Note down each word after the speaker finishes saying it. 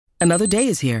Another day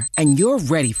is here, and you're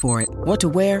ready for it. What to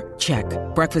wear? Check.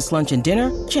 Breakfast, lunch, and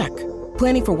dinner? Check.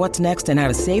 Planning for what's next and how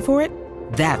to save for it?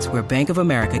 That's where Bank of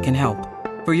America can help.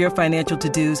 For your financial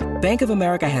to-dos, Bank of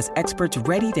America has experts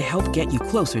ready to help get you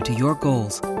closer to your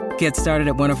goals. Get started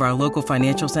at one of our local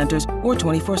financial centers or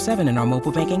 24/7 in our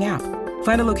mobile banking app.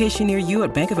 Find a location near you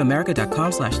at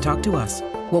bankofamerica.com/talktous.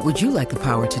 What would you like the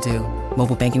power to do?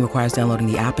 Mobile banking requires downloading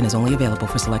the app and is only available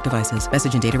for select devices.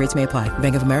 Message and data rates may apply.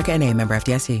 Bank of America NA, member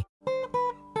FDIC.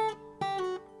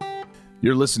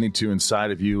 You're listening to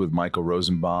Inside of You with Michael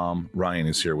Rosenbaum. Ryan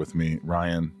is here with me.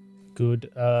 Ryan.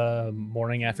 Good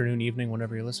morning, afternoon, evening,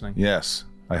 whenever you're listening. Yes.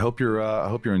 I hope you're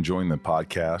enjoying the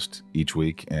podcast each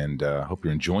week, and hope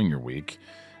you're enjoying your week.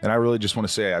 And I really just want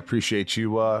to say I appreciate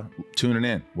you tuning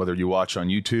in, whether you watch on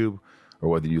YouTube or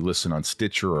whether you listen on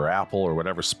Stitcher or Apple or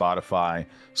whatever, Spotify.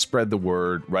 Spread the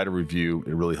word, write a review.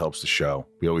 It really helps the show.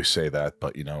 We always say that,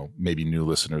 but maybe new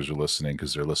listeners are listening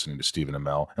because they're listening to Stephen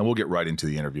Amell, and we'll get right into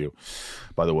the interview,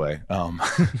 by the way.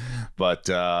 But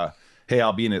hey,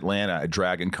 I'll be in Atlanta at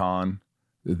Dragon Con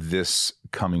this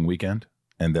coming weekend,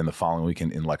 and then the following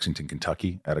weekend in Lexington,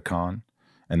 Kentucky at a con,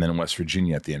 and then in West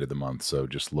Virginia at the end of the month. So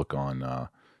just look on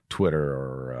Twitter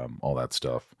or all that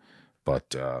stuff.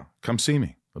 But come see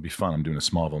me. It'll be fun. I'm doing a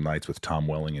Smallville Nights with Tom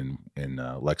Welling in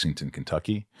Lexington,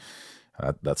 Kentucky.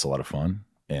 That's a lot of fun.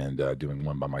 And doing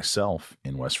one by myself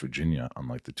in West Virginia on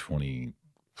like the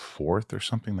 24th or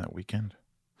something that weekend.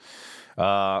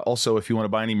 Also, if you want to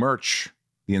buy any merch,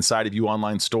 the Inside of You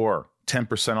online store,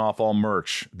 10% off all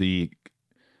merch. The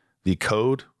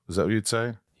code, is that what you'd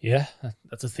say? Yeah,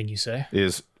 that's a thing you say.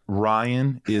 Is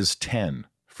Ryan is 10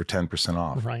 for 10%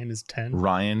 off. Ryan is 10?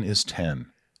 Ryan is 10.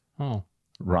 Oh.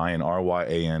 Ryan,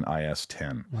 RYANIS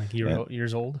 10. Like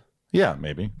years old? Yeah,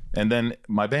 maybe. And then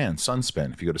my band,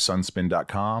 Sunspin. If you go to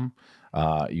sunspin.com,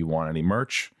 you want any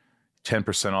merch,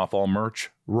 10% off all merch.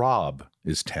 Rob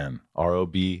is 10.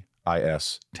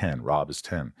 ROBIS 10. Rob is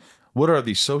 10. What are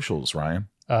these socials, Ryan?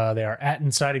 They are at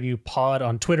Inside of You Pod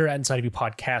on Twitter, at Inside of You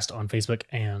Podcast on Facebook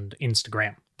and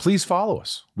Instagram. Please follow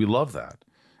us. We love that.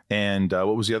 And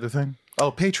what was the other thing?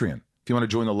 Oh, Patreon. If you want to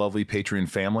join the lovely Patreon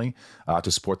family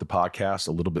to support the podcast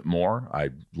a little bit more,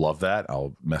 I love that.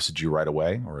 I'll message you right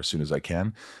away or as soon as I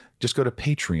can. Just go to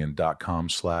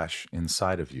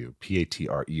patreon.com/insideofyou,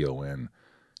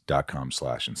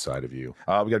 patreon.com/insideofyou.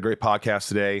 We got a great podcast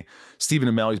today. Stephen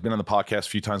Amell, he's been on the podcast a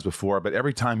few times before, but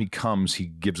every time he comes, he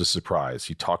gives a surprise.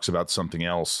 He talks about something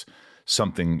else, so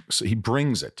he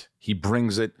brings it.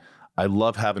 I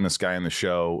love having this guy on the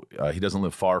show. He doesn't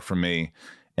live far from me,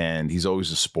 and he's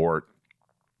always a sport.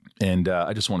 And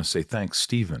I just want to say thanks,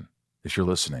 Stephen, if you're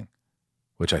listening,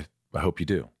 which I hope you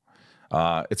do.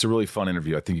 It's a really fun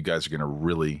interview. I think you guys are going to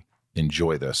really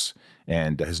enjoy this.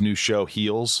 And his new show,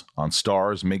 Heels, on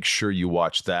Stars. Make sure you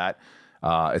watch that.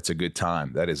 It's a good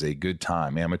time. That is a good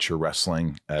time. Amateur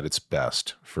wrestling at its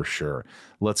best, for sure.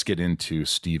 Let's get into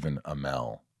Stephen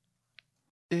Amell.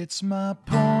 It's my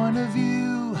point of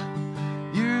view.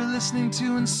 You're listening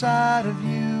to Inside of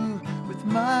You with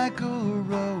Michael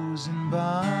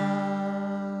Rosenbaum.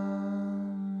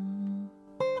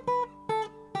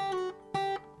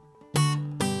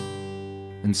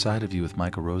 Inside of You with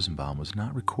Michael Rosenbaum was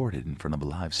not recorded in front of a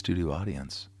live studio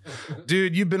audience.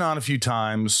 Dude, you've been on a few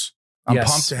times. I'm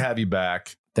pumped to have you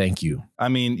back. Thank you. I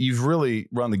mean, you've really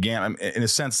run the gamut in a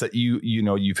sense that we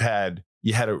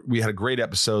had a great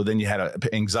episode. Then you had an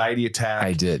anxiety attack.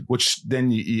 I did. Which then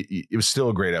it was still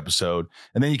a great episode.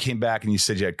 And then you came back and you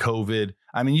said you had COVID.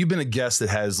 I mean, you've been a guest that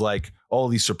has like all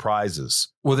these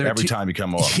surprises every time you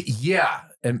come on. Yeah.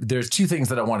 And there's two things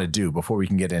that I want to do before we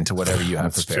can get into whatever you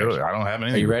have prepared. I don't have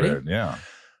anything. Are you ready? Prepared. Yeah.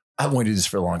 I've wanted to do this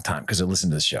for a long time because I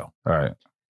listened to this show. All right.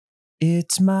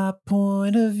 It's my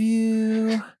point of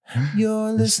view.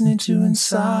 You're listening to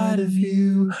Inside of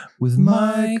You with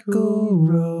Michael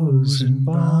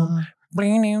Rosenbaum.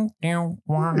 Yes. I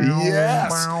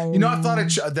thought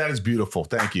that is beautiful.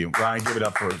 Thank you, Ryan. Give it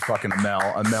up for fucking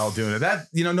Amell doing it. That,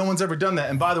 no one's ever done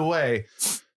that. And by the way,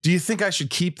 do you think I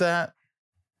should keep that?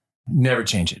 Never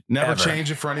change it. Never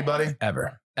change it for anybody?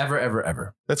 Ever.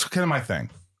 Ever. That's kind of my thing.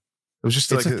 It was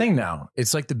just it's a thing now.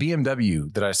 It's like the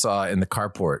BMW that I saw in the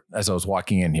carport as I was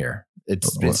walking in here.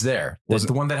 It's there. It's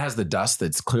the one that has the dust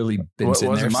that's clearly been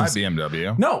sitting there. It wasn't my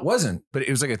BMW. No, it wasn't. But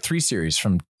it was like a 3 Series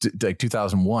from like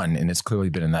 2001, and it's clearly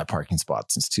been in that parking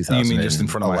spot since 2000. You mean just in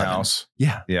front of my house?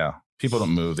 Yeah. Yeah. People don't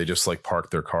move. They just like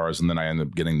park their cars, and then I end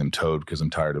up getting them towed because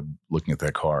I'm tired of looking at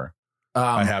that car.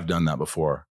 I have done that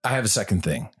before. I have a second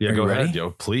thing. Yeah, go ahead, yo,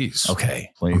 please.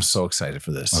 Okay. Please. I'm so excited for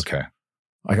this. Okay.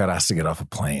 I got asked to get off a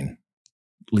plane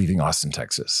leaving Austin,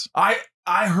 Texas.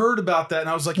 I heard about that and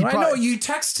I was like, I know you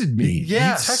texted me.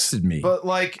 Yes, you texted me. But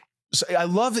like, So I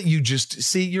love that you just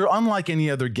see, you're unlike any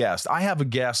other guest. I have a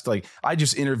guest, like I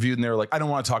just interviewed and they're like, I don't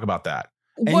want to talk about that.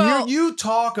 And you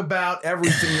talk about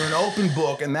everything. You're an open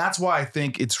book. And that's why I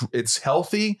think it's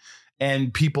healthy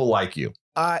and people like you.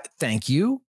 Thank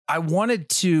you. I wanted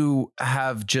to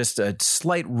have just a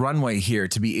slight runway here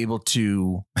to be able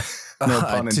to,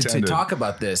 to talk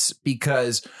about this,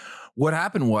 because what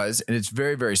happened was, and it's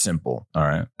very, very simple. All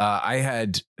right. I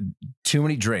had too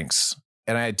many drinks,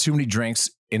 and I had too many drinks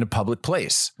in a public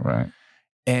place. Right.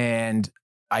 And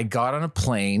I got on a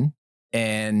plane,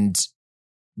 and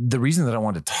the reason that I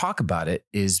wanted to talk about it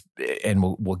is, and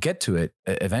we'll get to it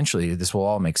eventually, this will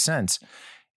all make sense,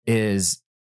 is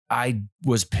I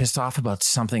was pissed off about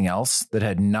something else that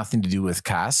had nothing to do with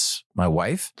Cass, my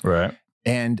wife. Right.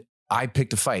 And I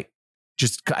picked a fight.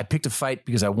 I picked a fight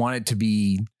because I wanted to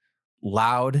be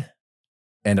loud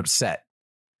and upset.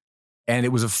 And it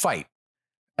was a fight,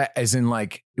 as in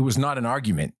like, it was not an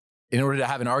argument. In order to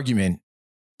have an argument,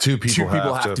 two people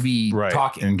have to be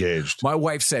talking, engaged. My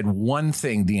wife said one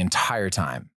thing the entire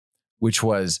time, which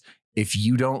was, if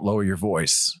you don't lower your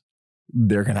voice,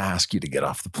 they're going to ask you to get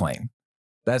off the plane.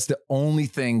 That's the only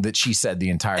thing that she said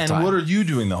the entire time. And what are you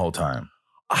doing the whole time?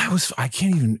 I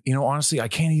can't even, honestly, I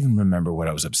can't even remember what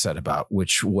I was upset about,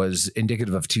 which was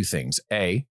indicative of two things.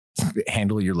 A,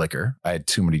 handle your liquor. I had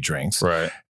too many drinks.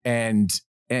 Right. And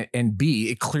B,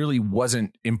 it clearly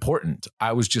wasn't important.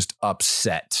 I was just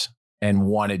upset and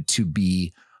wanted to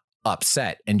be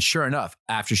upset. And sure enough,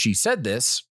 after she said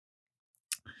this,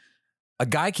 a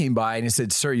guy came by and he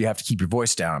said, "Sir, you have to keep your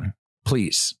voice down,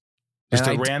 please." Just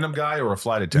a random guy or a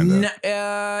flight attendant?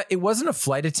 It wasn't a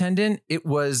flight attendant. It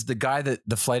was the guy that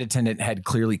the flight attendant had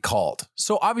clearly called.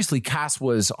 So obviously Cass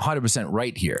was 100%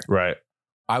 right here. Right.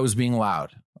 I was being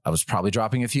loud. I was probably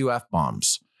dropping a few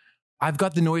F-bombs. I've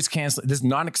got the noise canceling. This is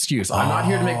not an excuse. I'm not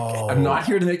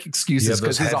here to make excuses,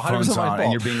 because it's 100% my fault.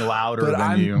 And you're being louder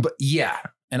than you. But yeah.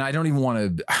 And I don't even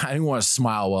want to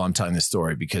smile while I'm telling this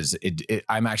story, because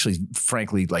I'm actually,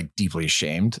 frankly, like deeply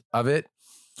ashamed of it.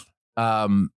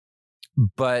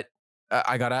 But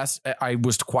I got asked, I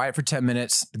was quiet for 10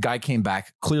 minutes. The guy came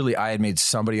back. Clearly I had made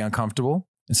somebody uncomfortable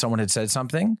and someone had said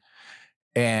something,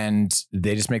 and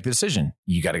they just make the decision.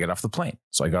 You got to get off the plane.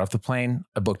 So I got off the plane.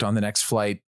 I booked on the next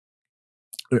flight.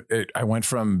 I went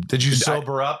from... Did you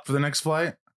sober up for the next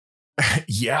flight?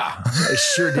 Yeah, I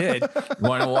sure did. You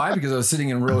want to know why? Because I was sitting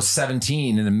in row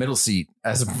 17 in the middle seat,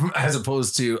 as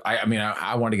opposed to,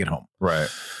 I want to get home. Right.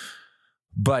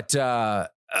 But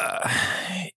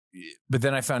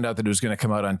then I found out that it was going to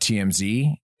come out on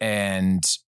TMZ. And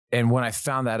when I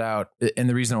found that out, and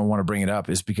the reason I want to bring it up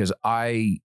is because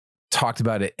I talked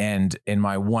about it. And in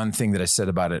my one thing that I said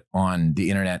about it on the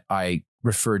internet, I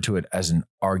referred to it as an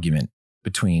argument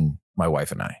between my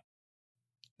wife and I.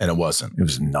 And it wasn't. It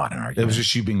was not an argument. It was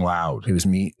just you being loud. It was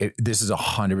me. This is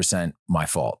 100% my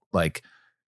fault. Like,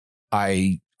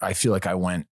 I feel like I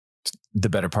went the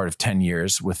better part of 10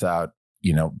 years without,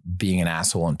 being an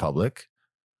asshole in public.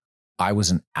 I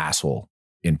was an asshole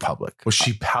in public.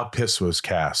 How pissed was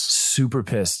Cass? Super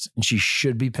pissed. And she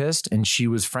should be pissed. And she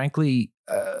was frankly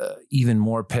even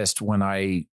more pissed when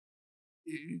I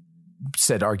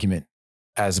said argument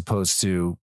as opposed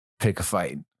to pick a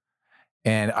fight.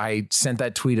 And I sent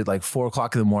that tweet at like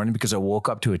 4:00 in the morning because I woke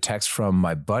up to a text from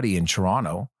my buddy in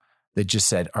Toronto that just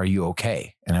said, "Are you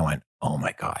okay?" And I went, "Oh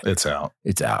my God. It's out.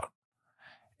 It's out."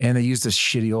 And they used this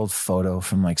shitty old photo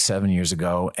from like 7 years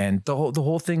ago. And the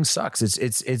whole thing sucks.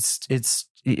 It's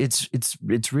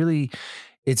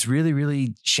really,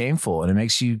 really shameful. And it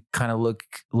makes you kind of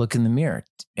look in the mirror.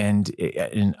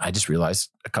 And I just realized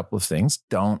a couple of things.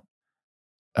 Don't,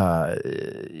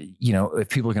 if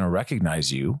people are going to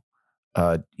recognize you,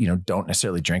 don't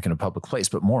necessarily drink in a public place,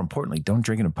 but more importantly, don't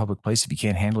drink in a public place if you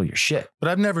can't handle your shit. But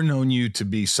I've never known you to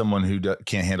be someone who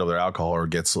can't handle their alcohol or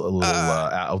gets a little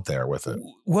out there with it.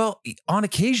 Well, on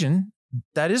occasion,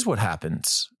 that is what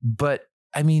happens. But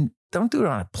don't do it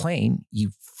on a plane,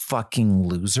 you fucking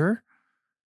loser.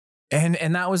 And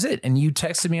that was it. And you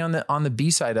texted me on the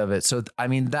B side of it. So,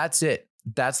 that's it.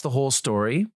 That's the whole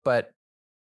story. But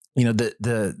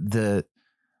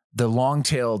the long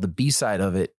tail, the B side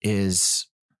of it is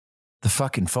the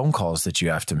fucking phone calls that you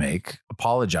have to make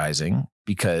apologizing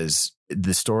because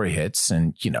the story hits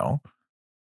and,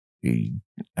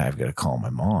 I've got to call my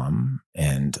mom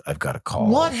and I've got to call.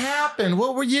 What happened?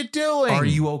 What were you doing? Are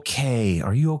you okay?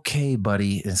 Are you okay,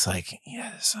 buddy? And it's like,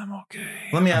 yes, I'm okay.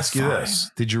 Let me ask you this.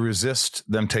 Did you resist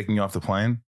them taking you off the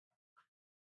plane?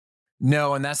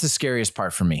 No. And that's the scariest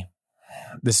part for me.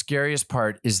 The scariest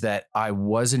part is that I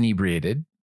was inebriated.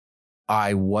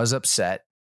 I was upset.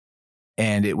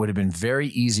 And it would have been very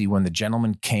easy when the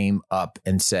gentleman came up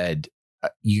and said,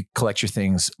 you collect your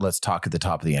things. Let's talk at the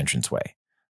top of the entranceway.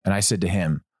 And I said to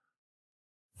him,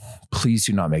 please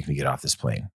do not make me get off this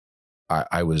plane.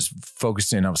 I was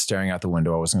focused in. I was staring out the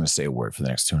window. I wasn't going to say a word for the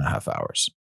next 2.5 hours.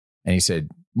 And he said,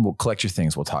 well, collect your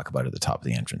things. We'll talk about it at the top of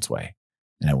the entranceway.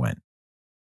 And I went,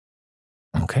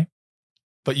 okay.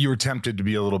 But you were tempted to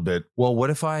be a little bit. Well, what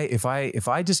if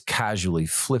I just casually,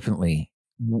 flippantly,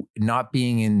 not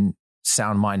being in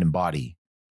sound mind and body,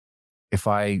 if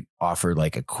I offer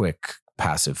like a quick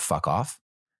passive fuck off,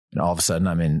 and all of a sudden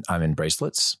I'm in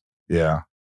bracelets. Yeah.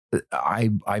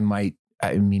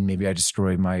 Maybe I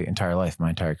destroy my entire life, my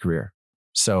entire career.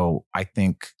 So I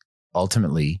think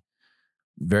ultimately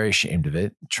very ashamed of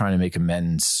it, trying to make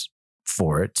amends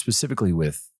for it, specifically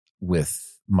with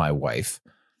my wife.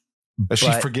 But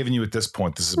she's forgiven you at this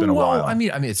point. This has been a while. I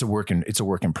mean, it's a work in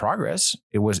progress.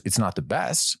 It's not the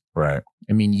best. Right.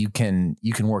 I mean, you can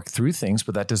work through things,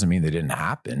 but that doesn't mean they didn't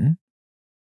happen.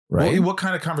 Right. Well, what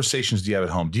kind of conversations do you have at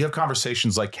home? Do you have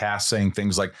conversations like Cass saying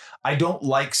things like, I don't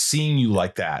like seeing you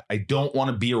like that. I don't want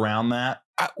to be around that.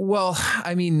 Well,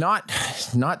 I mean, not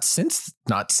since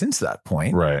that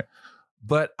point. Right.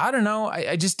 But I don't know.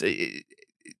 I just, this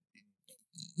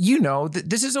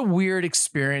is a weird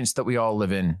experience that we all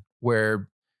live in, where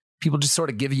people just sort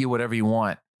of give you whatever you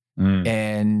want.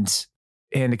 And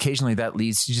occasionally that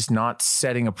leads to just not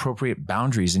setting appropriate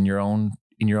boundaries in your own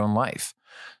life.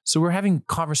 So we're having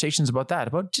conversations about that,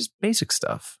 about just basic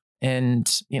stuff.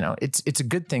 And, it's a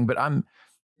good thing, but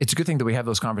it's a good thing that we have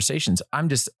those conversations. I'm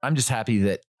just happy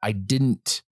that I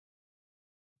didn't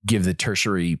give the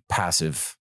tertiary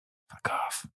passive fuck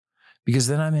off, because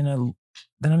then I'm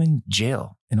in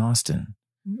jail in Austin.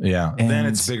 Yeah. And then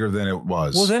it's bigger than it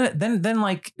was. Well, it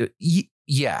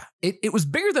was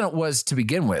bigger than it was to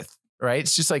begin with. Right.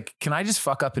 It's just like, can I just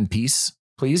fuck up in peace,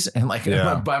 please? And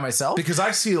by myself? Because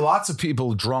I see lots of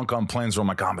people drunk on planes where I'm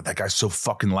like, oh, but that guy's so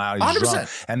fucking loud. He's 100%. drunk.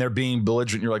 And they're being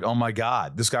belligerent. You're like, oh my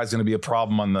God, this guy's going to be a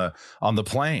problem on the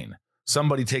plane.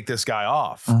 Somebody take this guy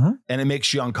off. Mm-hmm. And it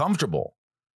makes you uncomfortable.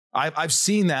 I've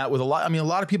seen that with a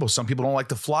lot of people. Some people don't like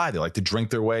to fly. They like to drink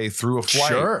their way through a flight.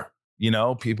 Sure.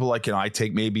 People like, I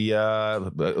take maybe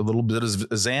a little bit of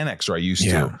Xanax, or I used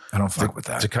to. I don't fuck with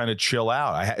that. To kind of chill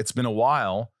out. It's been a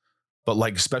while, but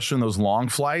like, especially in those long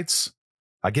flights,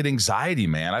 I get anxiety,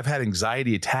 man. I've had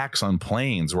anxiety attacks on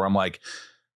planes where I'm like,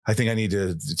 I think I need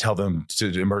to tell them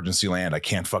to emergency land. I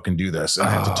can't fucking do this. And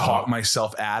I have to talk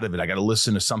myself out of it. I got to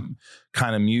listen to some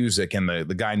kind of music. And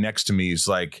the guy next to me is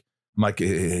like, I'm like,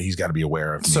 he's got to be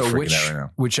aware of me. So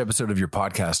which episode of your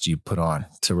podcast do you put on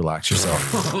to relax yourself?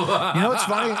 It's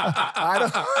funny.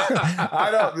 I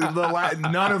don't,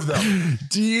 none of them.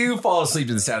 Do you fall asleep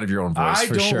to the sound of your own voice? I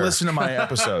don't listen to my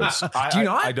episodes. Do you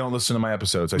not? I don't listen to my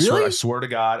episodes. Really? I swear to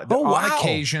God. On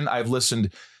occasion, I've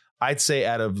listened. I'd say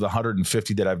out of the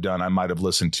 150 that I've done, I might have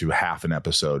listened to half an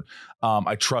episode.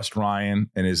 I trust Ryan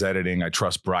and his editing. I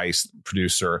trust Bryce,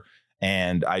 producer.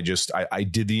 And I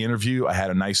did the interview. I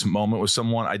had a nice moment with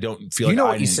someone. I don't feel like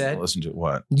I need to listen to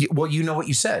what. You know what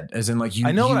you said, as in like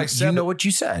I know what I said. You know what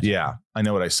you said. Yeah, I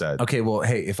know what I said. Okay, well,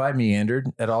 hey, if I meandered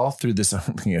at all through this,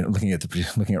 looking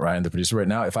at Ryan, the producer, right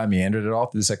now, if I meandered at all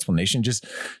through this explanation, just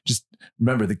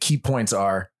remember the key points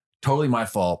are totally my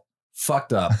fault,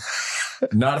 fucked up,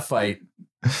 not a fight.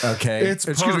 Okay,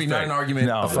 excuse me, not an argument.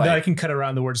 No, I can cut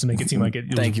around the words to make it seem like it.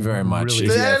 Thank you very much.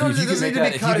 Really if you can make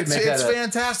that, it's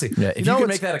fantastic. Yeah, if you can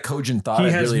make that a cogent thought,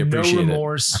 I really appreciate no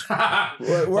remorse.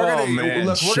 We're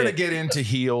going to get into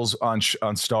Heels on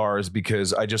Stars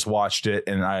because I just watched it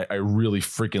and I really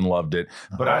freaking loved it.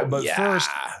 But first,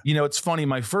 it's funny.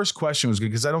 My first question was good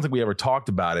because I don't think we ever talked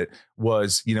about it.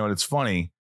 And it's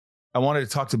funny. I wanted to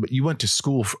talk to, but you went to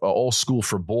school, all school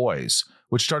for boys,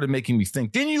 which started making me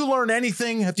think, didn't you learn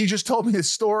anything after you just told me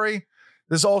this story?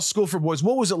 This all school for boys.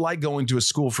 What was it like going to a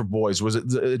school for boys? Was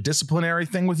it a disciplinary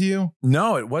thing with you?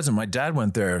 No, it wasn't. My dad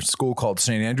went there, a school called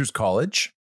St. Andrews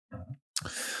College.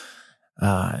 It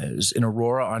was in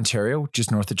Aurora, Ontario, just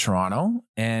north of Toronto.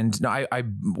 And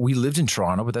we lived in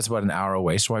Toronto, but that's about an hour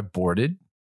away. So I boarded.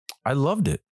 I loved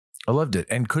it.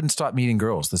 And couldn't stop meeting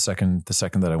girls the second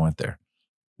that I went there.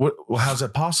 Well, how's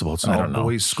that possible? It's not a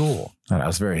boys' school. I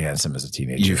was very handsome as a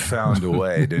teenager. You found a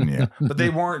way, didn't you? But they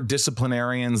weren't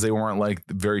disciplinarians. They weren't like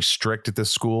very strict at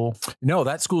this school. No,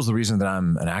 that school's the reason that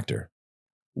I'm an actor.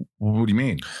 What do you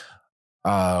mean?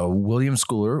 William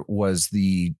Schooler was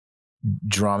the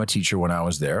drama teacher when I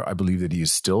was there. I believe that he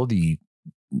is still the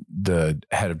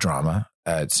head of drama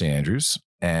at St. Andrews.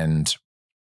 And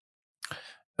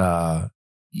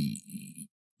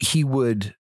he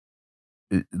would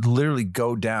literally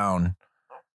go down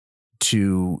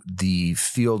to the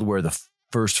field where the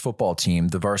first football team,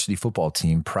 the varsity football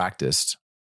team, practiced.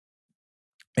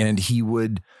 And he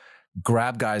would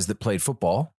grab guys that played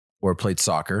football or played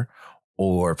soccer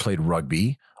or played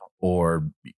rugby or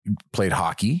played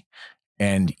hockey.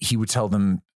 And he would tell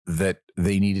them that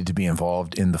they needed to be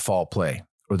involved in the fall play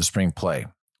or the spring play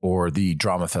or the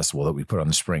drama festival that we put on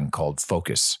the spring called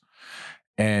Focus.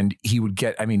 And he would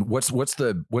get, I mean, what's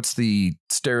the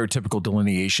stereotypical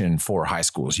delineation for high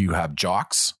schools? You have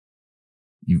jocks,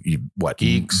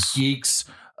 geeks.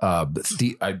 Where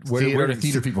do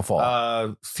theater people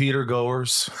fall? Theater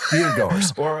goers.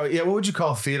 Or what would you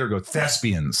call theater goers?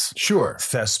 Thespians. Sure.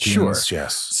 Thespians, sure.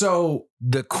 Yes. So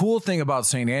the cool thing about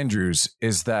St. Andrews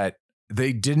is that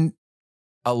they didn't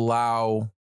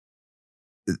allow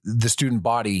the student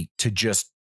body to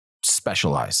just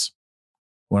specialize.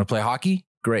 Want to play hockey?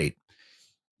 Great.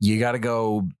 You got to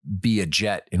go be a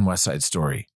Jet in West Side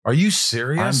Story. Are you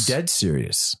serious? I'm dead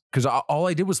serious. Because all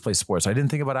I did was play sports. I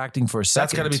didn't think about acting for a second.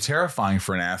 That's got to be terrifying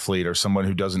for an athlete or someone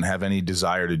who doesn't have any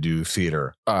desire to do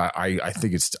theater. I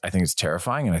think it's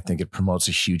terrifying, and I think it promotes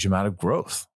a huge amount of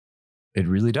growth. It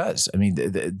really does. I mean,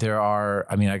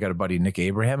 I got a buddy, Nick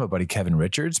Abraham, a buddy, Kevin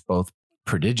Richards, both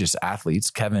prodigious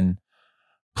athletes. Kevin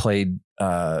played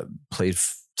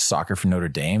soccer for Notre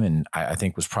Dame, and I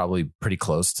think was probably pretty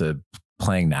close to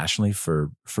playing nationally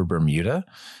for Bermuda.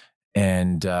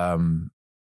 And oh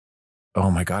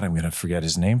my God, I'm going to forget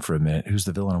his name for a minute. Who's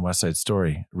the villain in West Side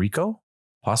Story? Rico,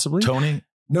 possibly. Tony?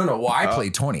 No. Well, I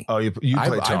played Tony. Oh, you played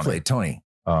Tony. I played Tony.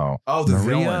 Oh, the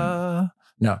villain.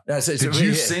 No, did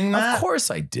you sing that? Of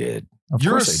course I did.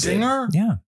 You're a singer?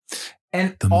 Yeah.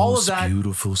 And the all most of that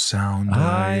beautiful sound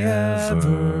I ever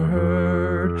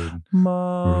heard,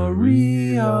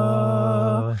 Maria.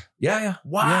 Yeah.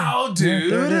 Wow, dude. Yeah,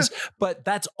 there it is. But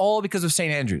that's all because of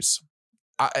St. Andrews.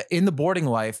 In the boarding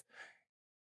life,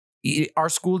 our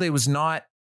school day was not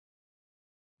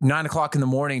 9 o'clock in the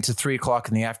morning to 3 o'clock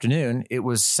in the afternoon. It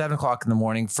was 7 o'clock in the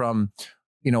morning from,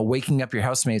 waking up your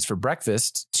housemates for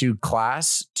breakfast to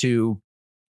class to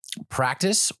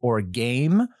practice or a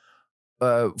game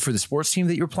for the sports team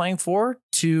that you're playing for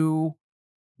to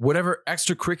whatever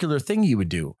extracurricular thing you would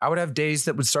do. I would have days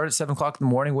that would start at 7 o'clock in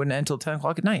the morning, wouldn't end until 10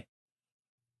 o'clock at night.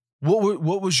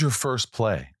 What was your first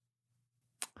play?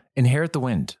 Inherit the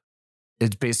Wind.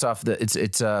 It's based off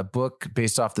it's a book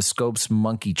based off the Scopes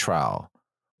monkey trial,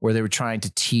 where they were trying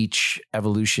to teach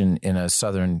evolution in a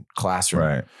Southern classroom.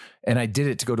 Right. And I did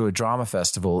it to go to a drama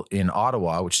festival in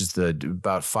Ottawa, which is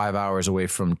about 5 hours away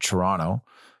from Toronto,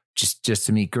 just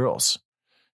to meet girls.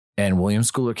 And William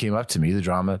Schooler came up to me,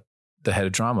 the head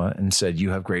of drama, and said, "You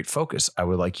have great focus. I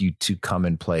would like you to come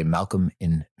and play Malcolm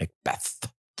in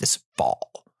Macbeth this fall."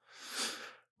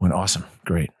 Went, awesome.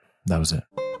 Great. That was it.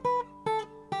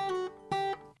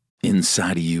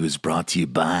 Inside of You is brought to you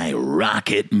by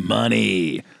Rocket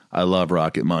Money. I love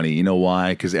Rocket Money. You know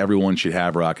why? Because everyone should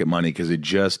have Rocket Money, because it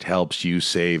just helps you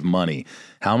save money.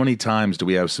 How many times do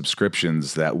we have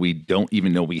subscriptions that we don't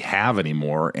even know we have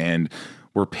anymore, and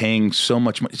we're paying so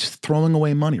much money, just throwing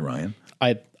away money, Ryan?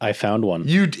 I found one.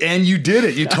 You did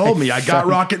it. You told me. I got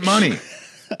Rocket Money.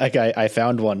 I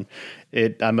found one.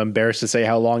 I'm embarrassed to say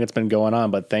how long it's been going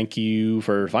on, but thank you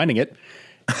for finding it.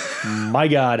 My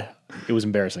God, it was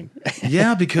embarrassing.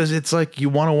 Yeah, because it's like you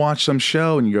want to watch some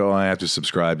show and you go, I have to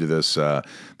subscribe to this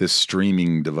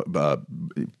streaming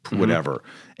whatever.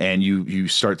 And you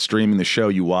start streaming the show,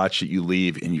 you watch it, you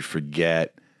leave, and you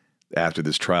forget after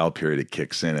this trial period it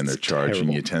kicks in and they're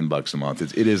charging you $10 a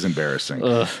month. It is embarrassing.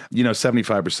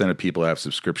 75% of people have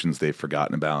subscriptions they've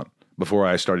forgotten about. Before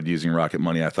I started using Rocket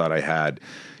Money, I thought I had,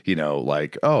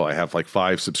 I have like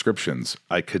 5 subscriptions.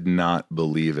 I could not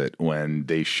believe it when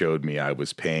they showed me I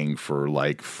was paying for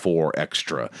like 4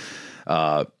 extra.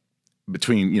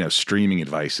 Between, streaming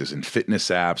advices and fitness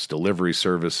apps, delivery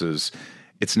services,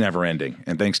 it's never ending.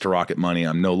 And thanks to Rocket Money,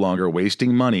 I'm no longer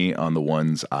wasting money on the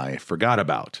ones I forgot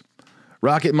about.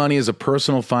 Rocket Money is a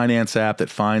personal finance app that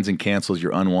finds and cancels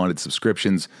your unwanted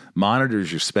subscriptions,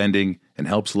 monitors your spending, and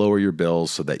helps lower your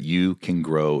bills so that you can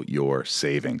grow your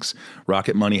savings.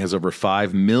 Rocket Money has over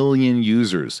 5 million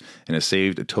users and has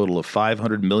saved a total of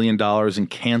 $500 million in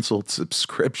canceled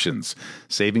subscriptions,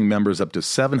 saving members up to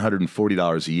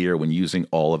 $740 a year when using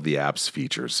all of the app's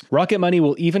features. Rocket Money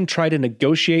will even try to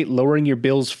negotiate lowering your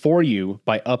bills for you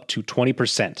by up to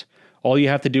 20%. All you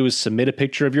have to do is submit a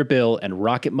picture of your bill, and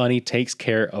Rocket Money takes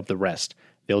care of the rest.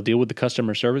 They'll deal with the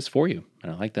customer service for you.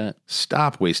 And I like that.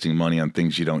 Stop wasting money on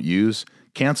things you don't use.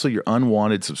 Cancel your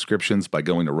unwanted subscriptions by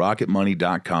going to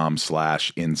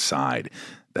rocketmoney.com/inside.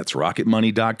 That's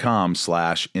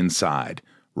rocketmoney.com/inside.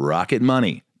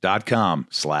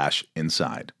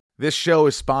 rocketmoney.com/inside. This show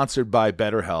is sponsored by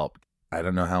BetterHelp. I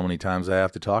don't know how many times I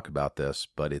have to talk about this,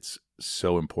 but it's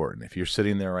so important. If you're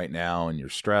sitting there right now and you're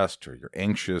stressed or you're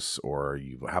anxious or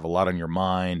you have a lot on your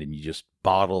mind and you just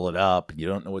bottle it up and you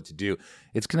don't know what to do,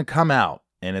 it's going to come out,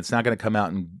 and it's not going to come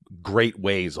out in great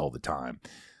ways all the time.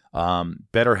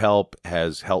 BetterHelp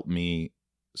has helped me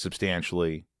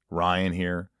substantially. Ryan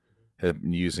here has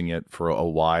been using it for a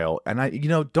while. And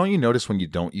don't you notice when you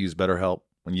don't use BetterHelp?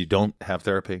 When you don't have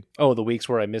therapy? Oh, the weeks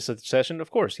where I miss a session? Of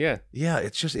course, yeah. Yeah,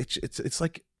 it's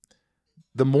like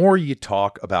the more you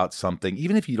talk about something,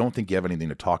 even if you don't think you have anything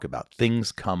to talk about,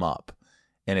 things come up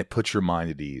and it puts your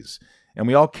mind at ease. And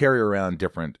we all carry around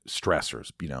different stressors,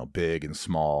 big and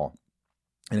small.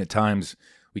 And at times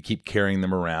we keep carrying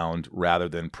them around rather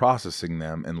than processing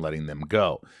them and letting them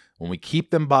go. When we keep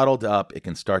them bottled up, it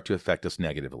can start to affect us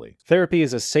negatively. Therapy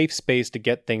is a safe space to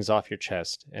get things off your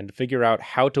chest and to figure out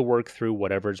how to work through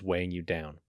whatever's weighing you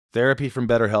down. Therapy from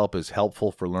BetterHelp is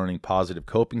helpful for learning positive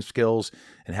coping skills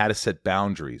and how to set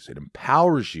boundaries. It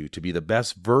empowers you to be the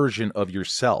best version of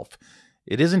yourself.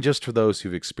 It isn't just for those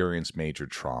who've experienced major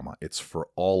trauma. It's for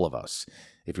all of us.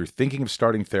 If you're thinking of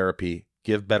starting therapy,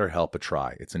 give BetterHelp a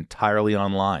try. It's entirely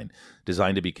online,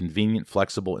 designed to be convenient,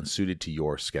 flexible, and suited to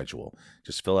your schedule.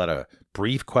 Just fill out a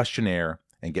brief questionnaire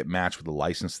and get matched with a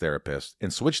licensed therapist,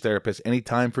 and switch therapists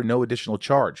anytime for no additional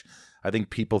charge. I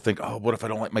think people think, oh, what if I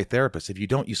don't like my therapist? If you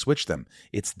don't, you switch them.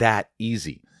 It's that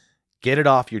easy. Get it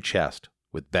off your chest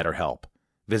with BetterHelp.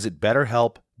 Visit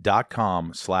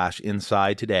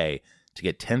BetterHelp.com/inside today to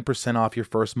get 10% off your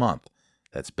first month.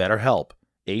 That's BetterHelp,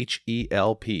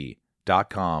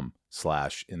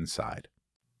 HELP.com/inside.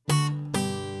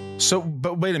 So,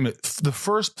 but wait a minute. The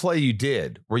first play you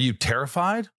did, were you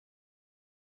terrified?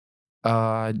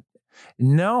 No.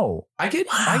 I get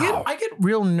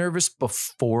real nervous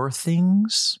before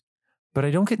things, but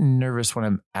I don't get nervous when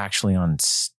I'm actually on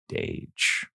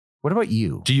stage. What about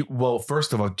you? Well,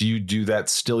 first of all, do you do that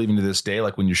still even to this day?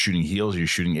 Like when you're shooting Heels, you're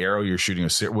shooting Arrow, you're shooting a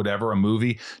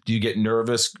movie. Do you get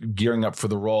nervous gearing up for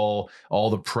the role,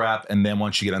 all the prep, and then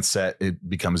once you get on set, it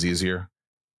becomes easier?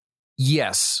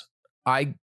 Yes.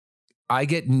 I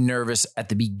get nervous at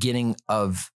the beginning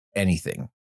of anything,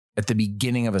 at the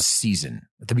beginning of a season,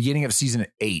 at the beginning of season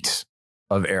 8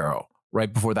 of Arrow,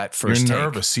 right before that first You're take.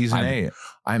 nervous, season 8.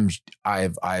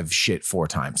 I've shit 4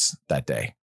 times that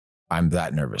day. I'm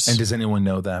that nervous. And does anyone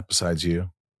know that besides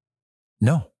you?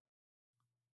 No.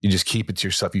 You just keep it to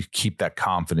yourself. You keep that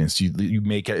confidence. You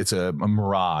make it. It's a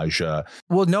mirage.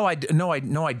 Well, no, I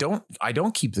don't. I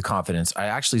don't keep the confidence. I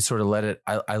actually sort of let it.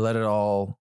 I let it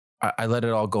all. I let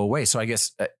it all go away. So I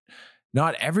guess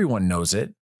not everyone knows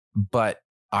it, but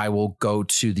I will go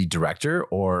to the director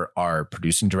or our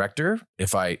producing director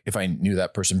if I knew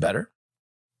that person better,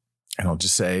 and I'll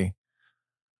just say,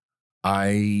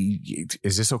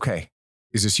 is this okay?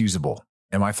 Is this usable?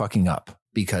 Am I fucking up?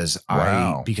 Because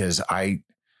I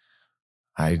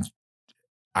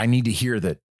need to hear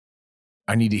that.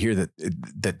 I need to hear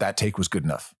that take was good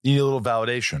enough. You need a little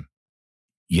validation.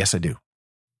 Yes, I do.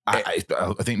 I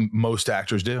think most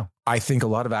actors do. I think a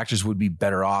lot of actors would be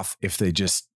better off if they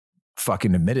just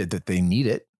fucking admitted that they need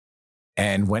it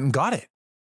and went and got it.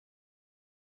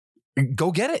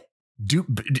 Go get it.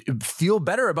 Feel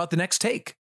better about the next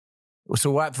take.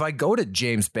 So if I go to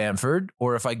James Bamford,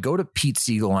 or if I go to Pete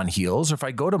Siegel on Heels, or if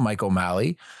I go to Mike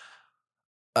O'Malley,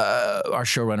 our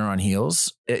showrunner on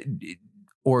Heels,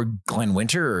 or Glenn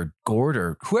Winter or Gord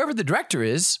or whoever the director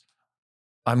is,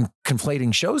 I'm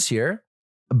conflating shows here,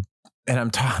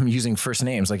 and I'm using first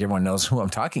names like everyone knows who I'm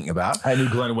talking about. I knew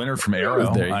Glenn Winter from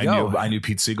Arrow. There you go. I knew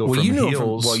Pete Siegel from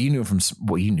Heels. You knew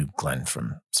Glenn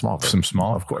from Smallville. From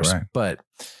Smallville, of course. Right. But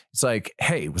it's like,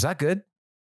 hey, was that good?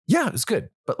 Yeah, it was good.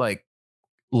 But like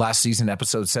last season,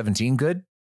 episode 17, good?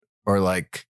 Or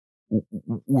like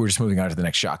we're just moving on to the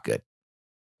next shot, good?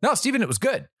 No, Steven, it was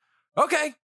good.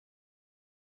 Okay.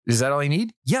 Is that all you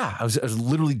need? Yeah, I was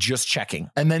literally just checking.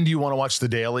 And then do you want to watch the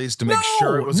dailies to make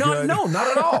sure it was good? No, not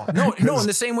at all. No, in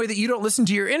the same way that you don't listen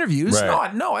to your interviews.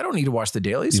 Right. No, I don't need to watch the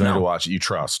dailies. You don't need to watch it. You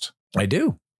trust. I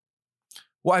do.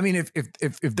 Well, I mean,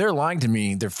 if they're lying to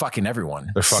me, they're fucking everyone.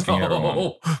 They're fucking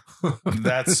everyone.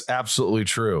 That's absolutely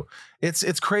true.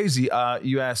 It's crazy.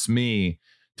 You asked me,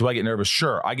 do I get nervous?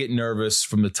 Sure. I get nervous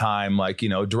from the time, like,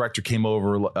 a director came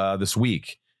over this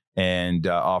week and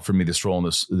offered me this role in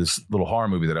this little horror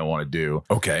movie that I want to do.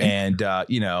 Okay. And, I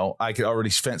could already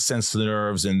sense the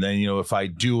nerves. And then, if I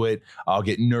do it, I'll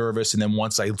get nervous. And then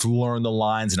once I learn the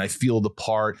lines and I feel the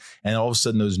part, and all of a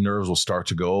sudden those nerves will start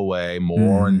to go away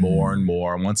more and more and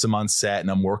more. And once I'm on set and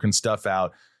I'm working stuff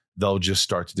out, they'll just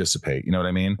start to dissipate. You know what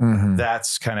I mean? Mm-hmm.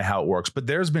 That's kind of how it works. But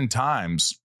there's been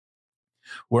times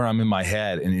where I'm in my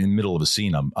head and in the middle of a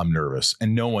scene, I'm nervous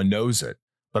and no one knows it,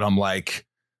 but I'm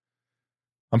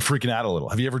freaking out a little.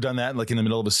 Have you ever done that? Like in the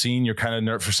middle of a scene, you're kind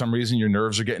of for some reason, your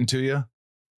nerves are getting to you?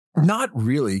 Not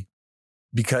really,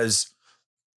 because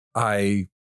I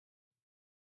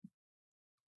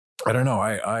don't know.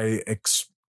 Oh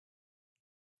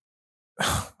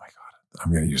my God,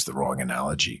 I'm going to use the wrong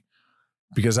analogy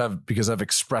because I've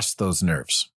expressed those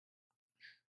nerves.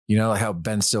 You know, like how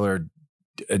Ben Stiller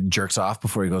jerks off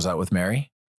before he goes out with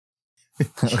Mary.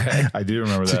 Okay, I do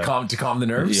remember that to calm the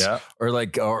nerves. Yeah,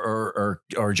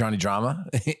 or Johnny Drama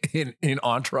in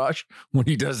Entourage when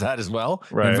he does that as well.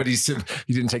 Right, but he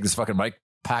didn't take this fucking mic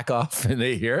pack off and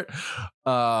they hear it.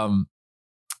 I've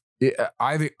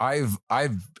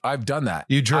done that.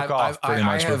 You jerk off pretty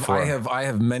much before. I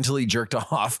have mentally jerked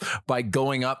off by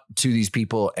going up to these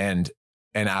people and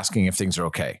asking if things are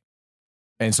okay.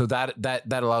 And so that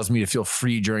allows me to feel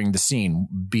free during the scene.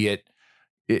 Be it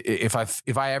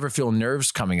if I ever feel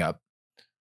nerves coming up,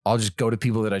 I'll just go to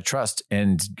people that I trust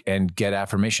and get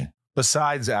affirmation.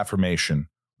 Besides affirmation,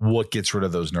 what gets rid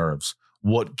of those nerves?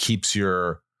 What keeps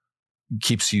you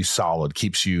solid,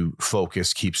 keeps you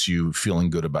focused, keeps you feeling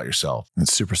good about yourself?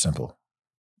 It's super simple.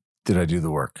 Did I do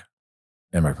the work?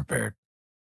 Am I prepared?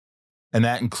 And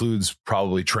that includes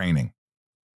probably training.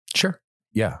 Sure.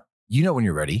 Yeah. You know when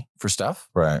you're ready for stuff.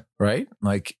 Right. Right?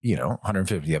 Like,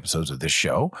 150 episodes of this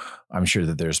show. I'm sure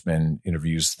that there's been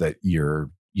interviews that you're,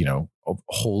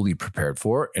 wholly prepared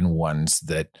for and ones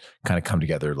that kind of come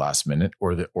together last minute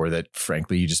or that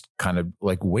frankly you just kind of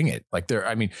like wing it. Like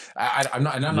I'm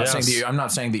not saying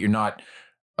that you're not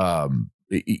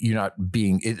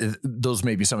being those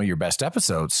may be some of your best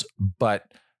episodes, but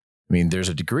I mean there's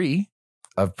a degree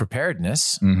of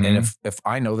preparedness. Mm-hmm. And if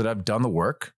I know that I've done the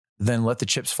work, then let the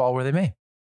chips fall where they may.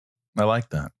 I like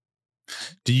that.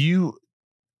 Do you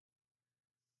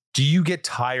get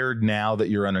tired now that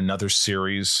you're on another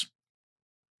series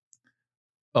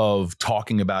of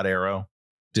talking about Arrow?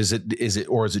 Is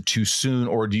it too soon,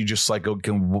 or do you just like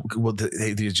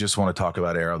they just want to talk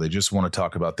about Arrow? They just want to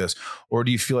talk about this, or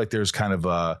do you feel like there's kind of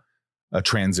a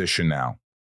transition now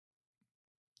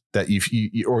that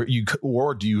or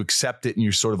do you accept it and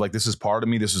you're sort of like, this is part of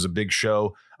me. This is a big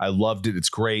show. I loved it. It's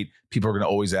great. People are going to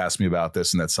always ask me about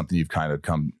this, and that's something you've kind of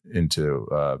come into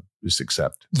just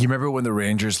accept. You remember when the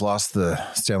Rangers lost the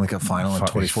Stanley Cup final in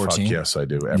 2014? Yes, I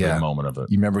do. Every moment of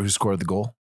it. You remember who scored the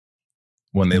goal?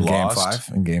 When they lost?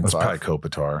 In Game 5? It was probably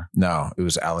Kopitar. No, it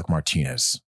was Alec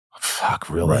Martinez. Fuck,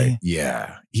 really? Right.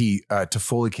 Yeah. He,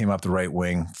 Toffoli came up the right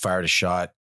wing, fired a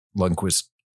shot. Lundqvist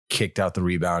kicked out the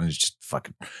rebound. It's just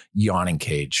fucking yawning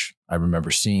cage. I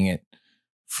remember seeing it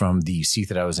from the seat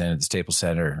that I was in at the Staples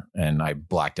Center, and I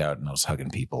blacked out and I was hugging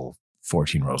people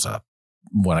 14 rows up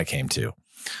when I came to.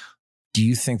 Do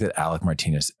you think that Alec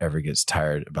Martinez ever gets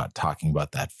tired about talking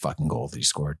about that fucking goal that he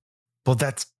scored? Well,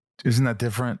 isn't that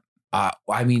different? I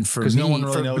mean, for me, because no one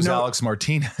really knows Alex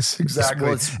Martinez. Exactly.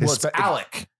 Well, it's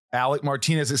Alec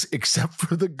Martinez, except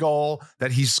for the goal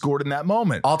that he scored in that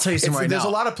moment. I'll tell you something right now. There's a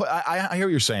lot of I hear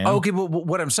what you're saying. Okay, but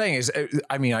what I'm saying is,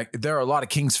 I mean, there are a lot of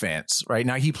Kings fans right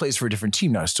now. He plays for a different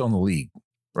team now, still in the league.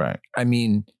 Right. I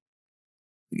mean,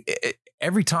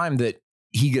 every time that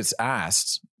he gets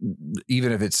asked,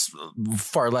 even if it's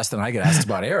far less than I get asked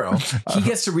about Arrow, he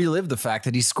gets to relive the fact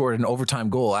that he scored an overtime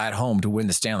goal at home to win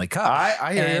the Stanley Cup.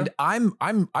 I hear and you.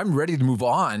 I'm ready to move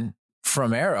on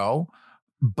from Arrow,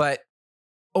 but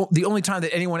the only time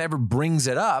that anyone ever brings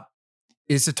it up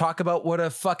is to talk about what a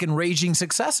fucking raging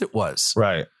success it was.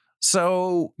 Right.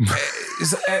 So,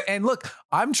 and look,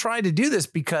 I'm trying to do this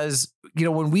because,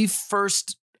 when we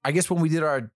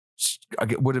did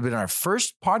would have been our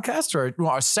first podcast or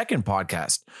our second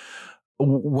podcast.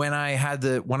 When I had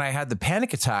the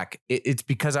panic attack, it's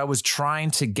because I was trying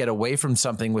to get away from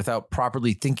something without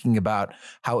properly thinking about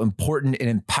how important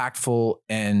and impactful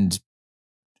and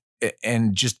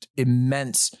just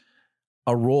immense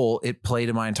a role it played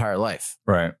in my entire life.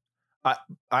 Right.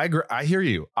 I agree. I hear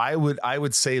you. I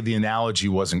would say the analogy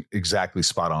wasn't exactly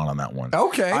spot on that one.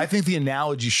 Okay. I think the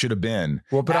analogy should have been,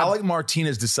 but Alec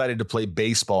Martinez decided to play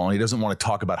baseball and he doesn't want to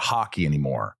talk about hockey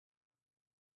anymore.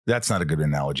 That's not a good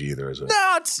analogy either, is it?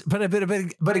 No,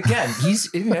 but again,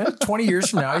 he's 20 years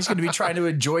from now, he's going to be trying to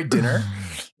enjoy dinner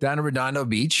down in Redondo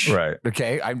Beach. Right.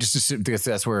 Okay. I'm just assuming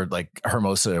that's where like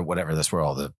Hermosa, whatever. That's where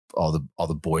all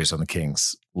the boys on the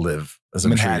Kings live. As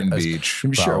Manhattan Beach.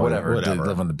 I'm sure, whatever. They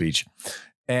live on the beach.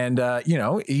 And,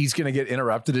 he's going to get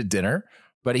interrupted at dinner,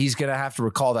 but he's going to have to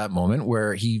recall that moment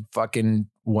where he fucking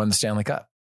won the Stanley Cup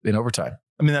in overtime.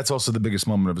 I mean, that's also the biggest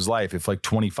moment of his life. If like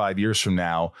 25 years from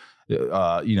now,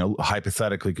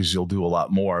 hypothetically, because you'll do a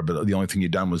lot more, but the only thing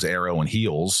you've done was Arrow and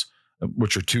Heels.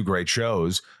 which are two great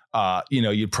shows,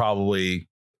 you'd probably.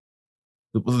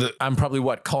 I'm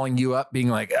probably calling you up, being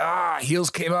like, Heels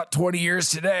came out 20 years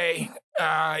today.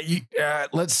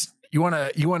 You want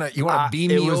to beam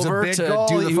me over to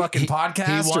do the fucking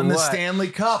podcast? He won the Stanley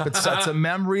Cup. It's a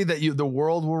memory that the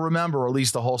world will remember, or at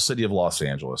least the whole city of Los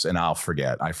Angeles. And I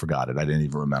forgot it. I didn't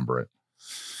even remember it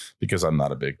because I'm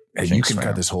not a big. Hey, you can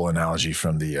cut this whole analogy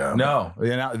from the. No,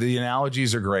 the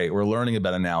analogies are great. We're learning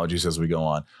about analogies as we go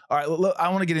on. All right, look, I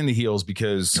want to get into Heels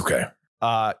because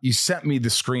you sent me the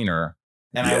screener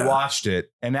and I watched it,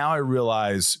 and now I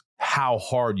realize how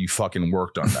hard you fucking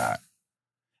worked on that.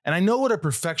 And I know what a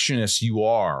perfectionist you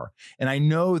are. And I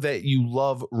know that you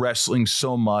love wrestling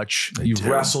so much. You've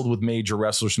wrestled with major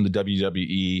wrestlers from the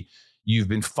WWE. You've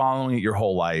been following it your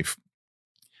whole life.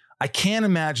 I can't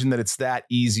imagine that it's that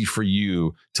easy for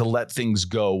you to let things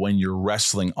go when you're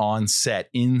wrestling on set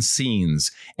in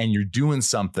scenes and you're doing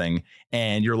something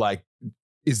and you're like,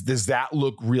 does that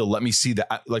look real? Let me see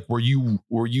that. Like, were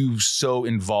you so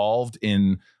involved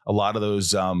in a lot of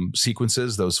those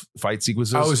sequences, those fight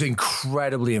sequences? I was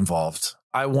incredibly involved.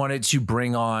 I wanted to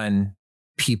bring on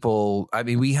people. I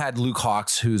mean, we had Luke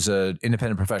Hawx, who's an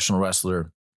independent professional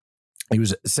wrestler. He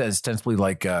says ostensibly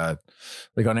like on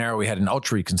Arrow, we had an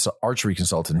archery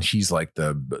consultant. He's like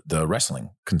the wrestling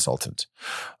consultant.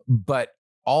 But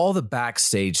all the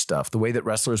backstage stuff, the way that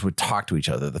wrestlers would talk to each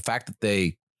other, the fact that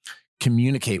they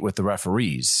communicate with the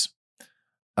referees,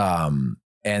 and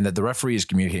that the referee is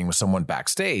communicating with someone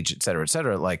backstage, et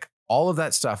cetera, like all of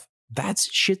that stuff,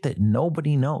 that's shit that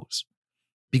nobody knows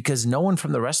because no one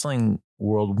from the wrestling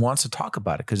world wants to talk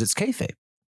about it because it's kayfabe,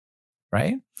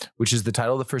 right? Which is the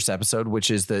title of the first episode, which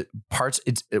is the parts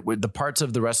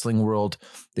of the wrestling world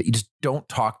that you just don't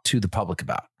talk to the public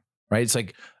about, right? It's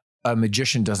like a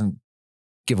magician doesn't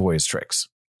give away his tricks.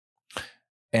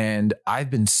 And I've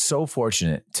been so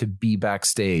fortunate to be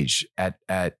backstage at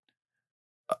a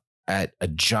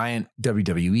giant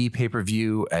WWE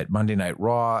pay-per-view, at Monday Night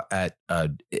Raw, at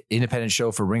an independent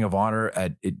show for Ring of Honor,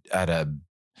 at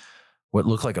what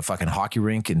looked like a fucking hockey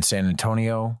rink in San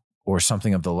Antonio or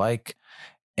something of the like,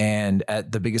 and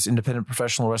at the biggest independent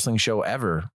professional wrestling show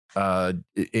ever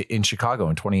in Chicago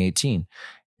in 2018.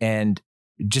 And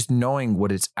just knowing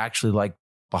what it's actually like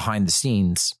behind the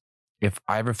scenes, if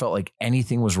I ever felt like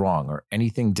anything was wrong or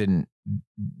anything didn't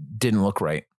look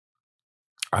right,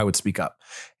 I would speak up.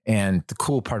 And the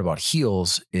cool part about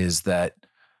Heels is that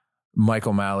Mike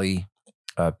O'Malley,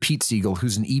 Pete Siegel,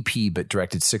 who's an EP but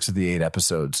directed 6 of the 8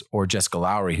 episodes, or Jessica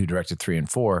Lowry, who directed 3 and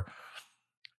 4,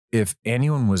 if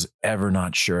anyone was ever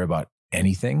not sure about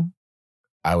anything,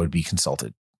 I would be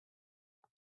consulted.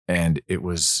 And it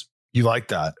was... You like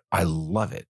that? I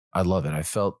love it. I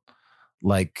felt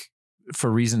like,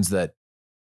 for reasons that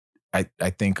I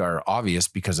think are obvious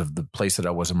because of the place that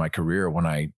I was in my career when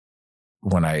I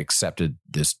accepted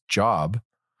this job,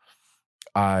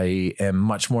 I am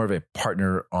much more of a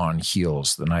partner on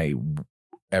Heels than I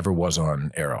ever was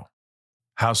on Arrow.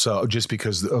 How so? Just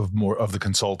because of more of the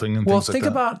consulting and things like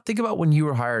that? Well, think about when you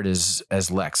were hired as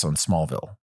Lex on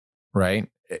Smallville, right?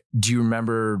 Do you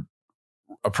remember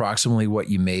approximately what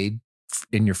you made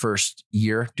in your first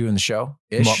year doing the show?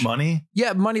 Money?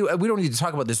 Yeah, money. We don't need to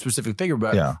talk about this specific figure,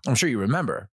 but I'm sure you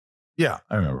remember. Yeah,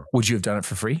 I remember. Would you have done it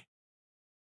for free?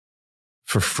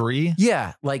 For free?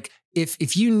 Yeah. Like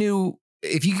if you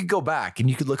could go back and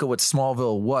you could look at what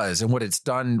Smallville was and what it's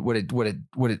done, what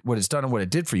it's done and what it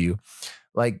did for you.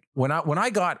 Like when I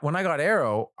got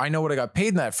Arrow, I know what I got paid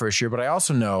in that first year, but I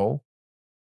also know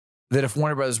that if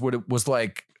Warner Brothers was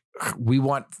like, we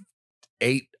want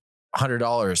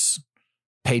 $800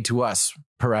 paid to us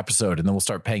per episode, and then we'll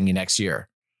start paying you next year,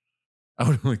 I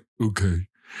would be like, okay.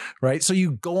 Right. So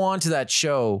you go on to that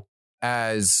show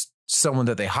as someone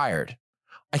that they hired.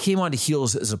 I came on to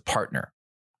Heels as a partner.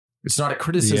 It's not a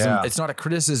criticism. Yeah. It's not a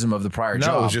criticism of the prior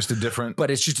job. No, it was just a different.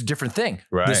 But it's just a different thing.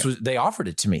 Right. They offered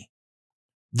it to me.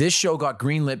 This show got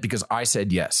greenlit because I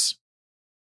said yes.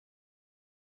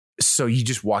 So you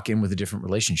just walk in with a different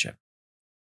relationship.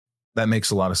 That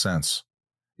makes a lot of sense.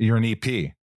 You're an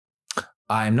EP.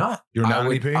 I'm not. You're not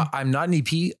an EP? I'm not an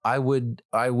EP. I would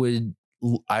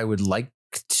like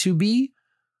to be.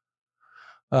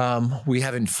 We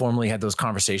haven't formally had those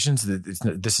conversations.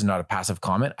 This is not a passive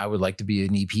comment. I would like to be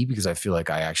an EP because I feel like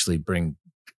I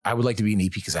would like to be an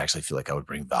EP because I actually feel like I would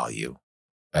bring value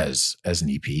as an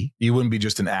EP. You wouldn't be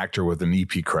just an actor with an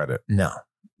EP credit. No.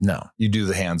 You do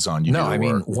the hands-on. I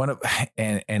mean,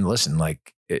 and listen,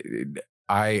 like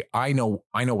I know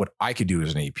what I could do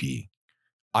as an EP.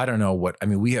 I don't know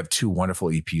we have 2 wonderful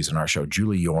EPs in our show,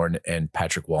 Julie Yorn and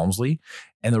Patrick Walmsley.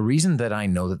 And the reason that I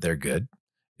know that they're good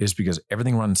is because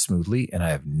everything runs smoothly and I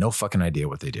have no fucking idea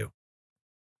what they do.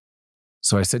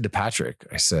 So I said to Patrick,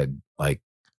 I said, like,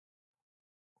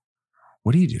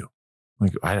 what do you do?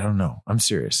 Like, I don't know. I'm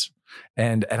serious.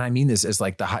 And I mean this as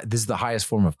like this is the highest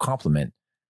form of compliment,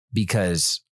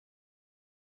 because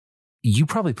you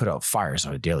probably put out fires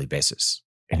on a daily basis.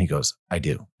 And he goes, I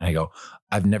do. And I go,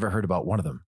 I've never heard about one of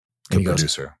them. And Good he goes,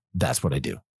 producer. that's what I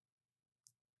do.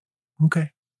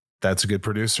 Okay. That's a good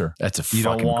producer. That's a You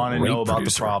don't fucking want to great know about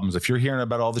producer. the problems. If you're hearing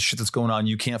about all the shit that's going on,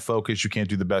 you can't focus. You can't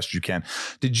do the best you can.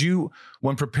 Did you,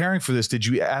 when preparing for this, did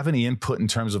you have any input in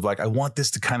terms of like, I want this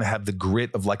to kind of have the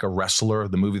grit of like a wrestler,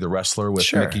 the movie The Wrestler with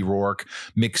Sure. Mickey Rourke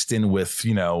mixed in with,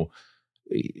 you know,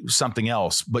 something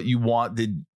else, but you want,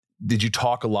 did you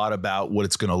talk a lot about what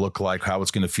it's going to look like, how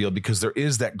it's going to feel? Because there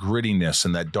is that grittiness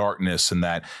and that darkness, and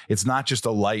that it's not just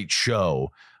a light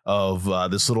show of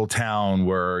this little town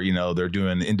where, you know, they're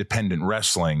doing independent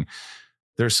wrestling.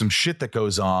 There's some shit that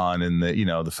goes on, and the, you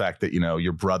know, the fact that, you know,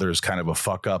 your brother is kind of a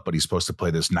fuck up, but he's supposed to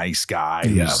play this nice guy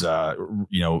who's,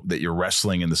 you know, that you're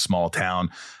wrestling in the small town.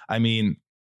 I mean,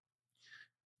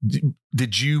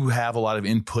 did you have a lot of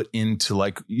input into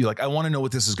like, you like, I want to know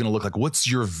what this is going to look like. What's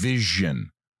your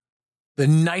vision? The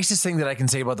nicest thing that I can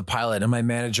say about the pilot, and my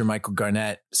manager, Michael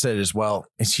Garnett, said it as well.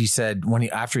 And she said,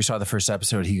 after he saw the first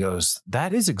episode, he goes,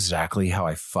 that is exactly how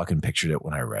I fucking pictured it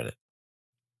when I read it.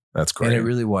 That's great. And it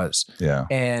really was. Yeah.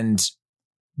 And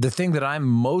the thing that I'm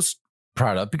most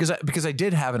proud of, because I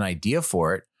did have an idea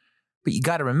for it, but you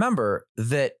got to remember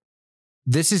that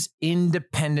this is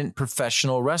independent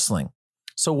professional wrestling.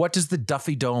 So what does the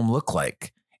Duffy Dome look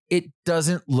like? It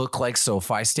doesn't look like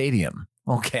SoFi Stadium.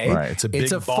 Okay. Right. It's a big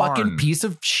barn. Fucking piece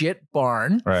of shit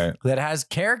barn Right. that has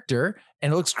character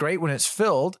and it looks great when it's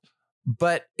filled,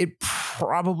 but it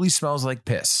probably smells like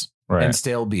piss and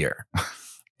stale beer.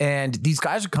 And these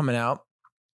guys are coming out,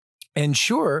 and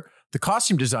sure, the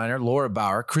costume designer, Laura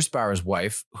Bauer, Chris Bauer's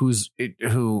wife,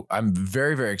 who I'm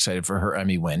very, very excited for her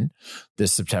Emmy win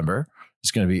this September. It's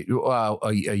going to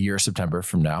be a year September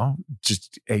from now.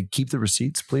 Just keep the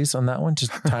receipts, please, on that one.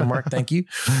 Just time mark. Thank you.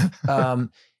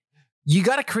 You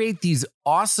got to create these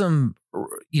awesome,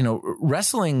 you know,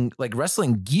 wrestling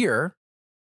gear,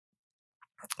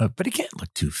 but it can't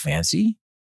look too fancy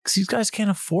because these guys can't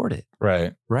afford it.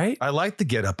 Right. Right. I like the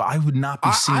get up. I would not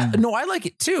be seen. No, I like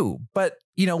it too. But,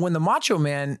 you know, when the Macho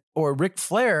Man or Ric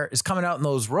Flair is coming out in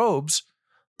those robes,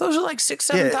 those are like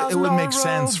 $6,000-$7,000. It would make robes.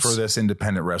 sense for this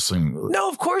independent wrestling. No,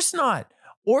 of course not.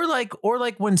 Or like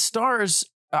when Stars,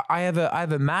 I have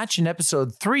a match in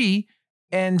episode 3,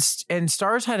 and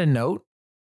Stars had a note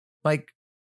like,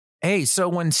 hey, so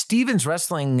when Steven's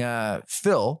wrestling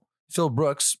Phil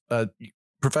Brooks,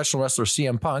 professional wrestler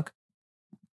CM Punk,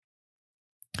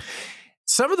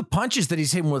 some of the punches that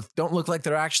he's hitting with don't look like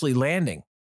they're actually landing.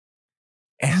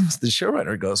 And the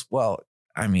showrunner goes, well,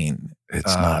 I mean,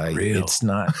 It's not real. It's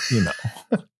not, you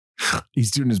know,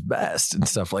 he's doing his best and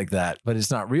stuff like that, but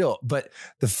it's not real. But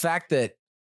the fact that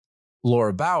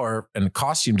Laura Bauer and the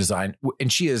costume design,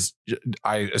 and she is,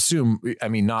 I assume, I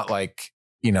mean, not like,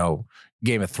 you know,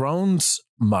 Game of Thrones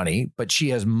money, but she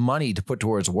has money to put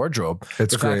towards wardrobe.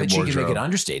 It's the great fact that she can make wardrobe. it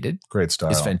understated Great style.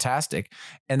 is fantastic.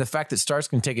 And the fact that Stars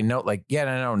can take a note like,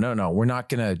 yeah, no, we're not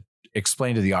going to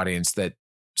explain to the audience that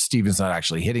Steven's not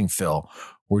actually hitting Phil.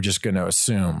 We're just going to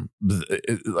assume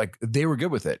like they were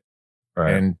good with it.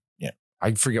 Right. And yeah,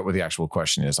 I forget what the actual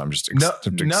question is. I'm just No,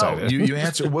 excited. you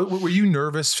answered. Were you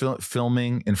nervous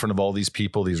filming in front of all these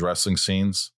people, these wrestling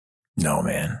scenes? No,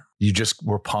 man. You just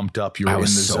were pumped up. You were I in the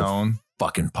was so zone.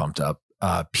 Fucking pumped up.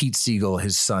 Pete Siegel,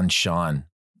 his son Sean,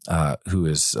 who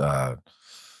is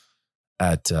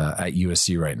at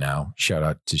USC right now. Shout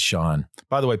out to Sean.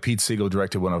 By the way, Pete Siegel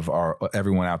directed one of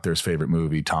everyone out there's favorite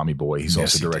movie, Tommy Boy. He's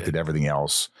Yes, also he directed did. everything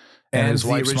else. And his the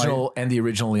wife's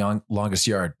original Longest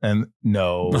Yard. And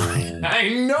no, I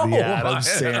know. the Adam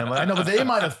Sandler. I know, but they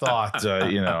might have thought,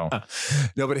 you know.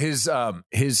 No, but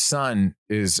his son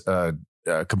is a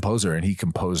composer, and he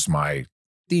composed my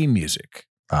theme music.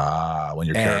 When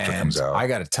your character And comes out. I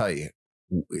got to tell you,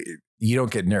 you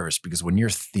don't get nervous because when your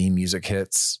theme music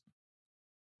hits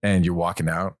and you're walking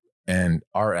out, and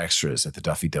our extras at the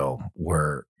Duffy Dome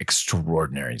were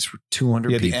extraordinary. These were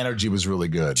 200 yeah, people. the energy was really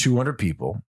good. 200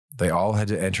 people. They all had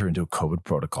to enter into a COVID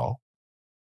protocol,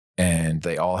 and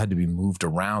they all had to be moved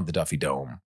around the Duffy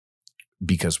Dome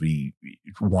because we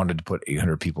wanted to put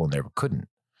 800 people in there but couldn't.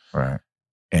 Right.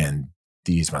 And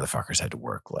these motherfuckers had to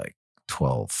work like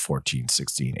 12, 14,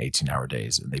 16, 18-hour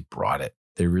days, and they brought it.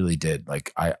 They really did.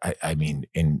 Like, I mean,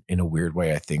 in a weird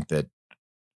way, I think that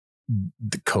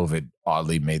the COVID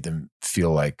oddly made them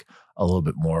feel like a little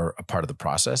bit more a part of the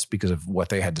process because of what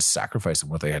they had to sacrifice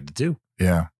and what they had to do.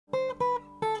 Yeah.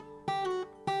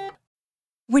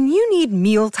 When you need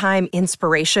mealtime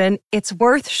inspiration, it's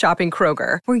worth shopping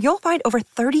Kroger, where you'll find over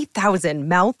 30,000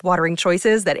 mouth-watering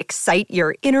choices that excite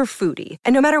your inner foodie.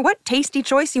 And no matter what tasty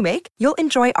choice you make, you'll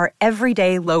enjoy our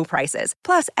everyday low prices,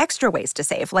 plus extra ways to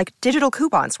save, like digital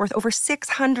coupons worth over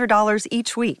 $600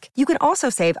 each week. You can also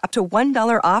save up to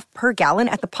 $1 off per gallon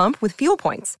at the pump with fuel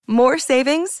points. More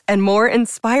savings and more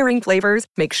inspiring flavors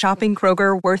make shopping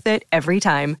Kroger worth it every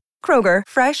time. Kroger,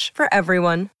 fresh for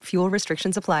everyone. Fuel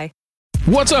restrictions apply.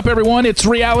 What's up, everyone? It's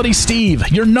Reality Steve,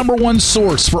 your number one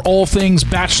source for all things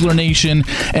Bachelor Nation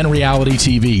and reality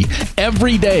TV.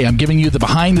 Every day, I'm giving you the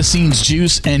behind-the-scenes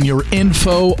juice and your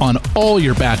info on all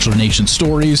your Bachelor Nation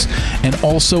stories, and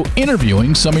also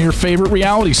interviewing some of your favorite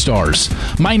reality stars.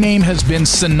 My name has been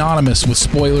synonymous with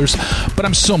spoilers, but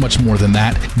I'm so much more than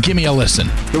that. Give me a listen.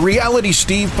 The Reality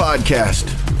Steve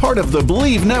Podcast, part of the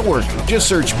Believe Network. Just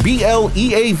search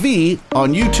BLEAV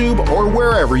on YouTube or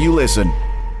wherever you listen.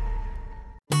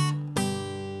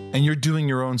 And you're doing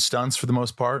your own stunts for the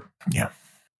most part? Yeah.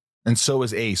 And so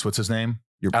is Ace. What's his name?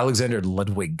 Alexander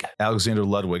Ludwig. Alexander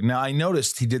Ludwig. Now, I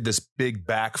noticed he did this big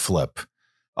backflip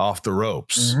off the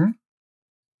ropes. Mm-hmm.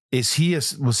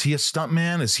 Was he a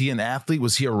stuntman? Is he an athlete?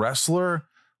 Was he a wrestler?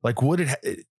 Like, what did...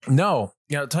 No.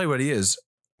 Yeah, I'll tell you what he is.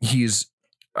 He's,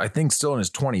 I think, still in his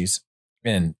 20s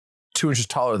and 2 inches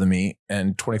taller than me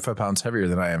and 25 pounds heavier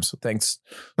than I am. So thanks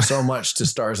so much to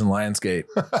Stars and Lionsgate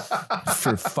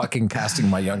for fucking casting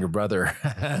my younger brother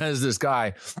as this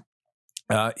guy.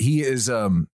 He is a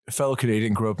fellow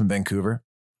Canadian, grew up in Vancouver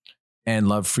and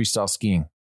loved freestyle skiing.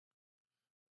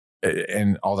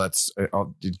 And all that's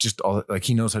just all, like,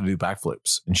 he knows how to do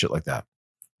backflips and shit like that.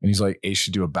 And he's like, Ace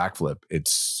should do a backflip.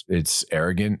 It's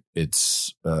arrogant.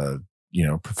 It's,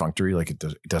 perfunctory. Like, it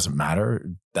doesn't matter.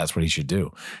 That's what he should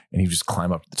do. And he just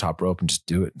climb up to the top rope and just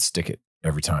do it and stick it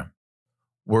every time.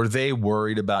 Were they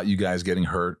worried about you guys getting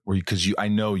hurt? Because I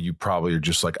know you probably are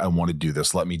just like, I want to do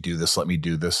this. Let me do this. Let me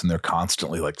do this. And they're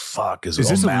constantly like, fuck. Is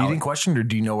this a leading question, or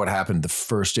do you know what happened the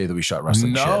first day that we shot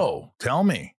Wrestling Shit? No. Tell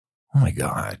me. Oh my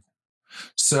God.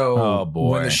 So oh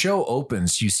boy. When the show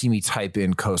opens, you see me type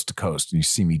in coast to coast and you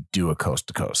see me do a coast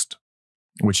to coast,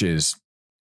 which is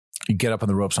you get up on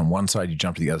the ropes on one side, you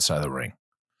jump to the other side of the ring.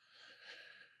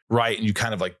 Right. And you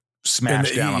kind of like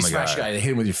smash down on the guy. And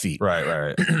hit him with your feet.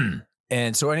 Right.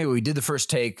 And so anyway, we did the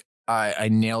first take. I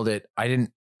nailed it. I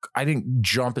didn't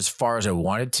jump as far as I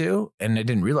wanted to. And I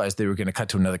didn't realize they were going to cut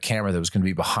to another camera that was going to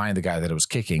be behind the guy that I was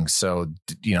kicking. So,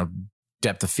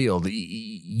 depth of field,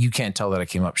 you can't tell that I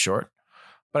came up short.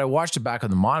 But I watched it back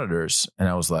on the monitors and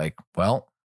I was like,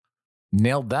 well,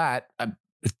 nailed that.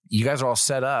 You guys are all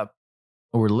set up.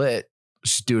 We're lit.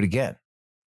 Let's just do it again.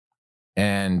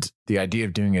 And the idea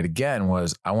of doing it again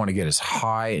was I want to get as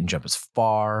high and jump as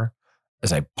far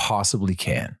as I possibly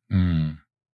can. Mm.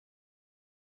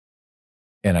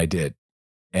 And I did.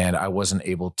 And I wasn't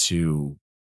able to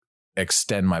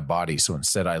extend my body. So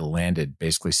instead I landed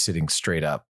basically sitting straight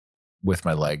up with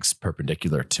my legs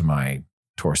perpendicular to my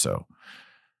torso.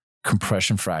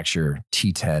 Compression fracture,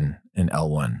 T10 and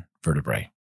L1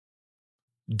 vertebrae.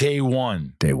 Day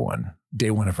one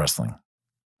of wrestling.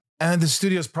 And the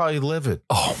studio's probably livid.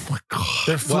 Oh my God.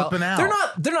 They're flipping out.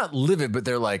 They're not livid, but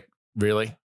they're like,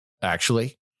 really?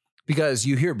 Actually? Because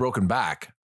you hear broken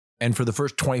back. And for the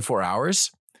first 24 hours,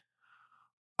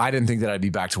 I didn't think that I'd be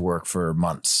back to work for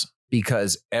months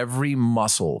because every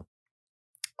muscle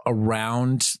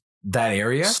around that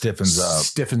area stiffens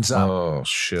up. Oh,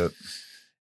 shit.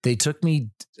 They took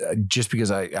me, just because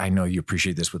I know you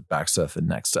appreciate this with back stuff and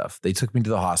neck stuff. They took me to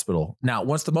the hospital. Now,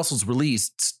 once the muscles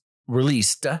released,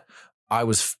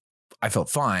 I felt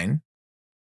fine.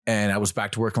 And I was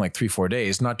back to work in like 3-4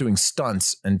 days, not doing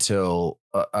stunts until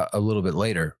a little bit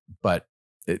later, but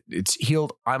it's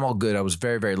healed. I'm all good. I was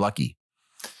very, very lucky.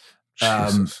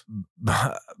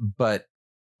 But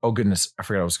oh goodness, I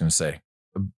forgot what I was going to say.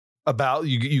 About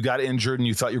you got injured and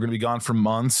you thought you were going to be gone for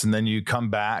months and then you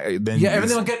come back. Then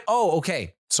everything went good. Oh,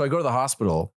 okay. So I go to the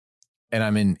hospital and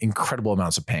I'm in incredible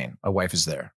amounts of pain. My wife is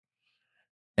there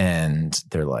and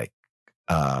they're like,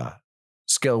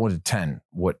 scale of 1 to 10.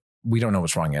 We don't know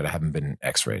what's wrong yet. I haven't been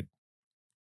x-rayed.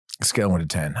 Scale of 1 to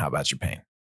 10. How about your pain?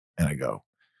 And I go,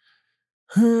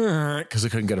 because I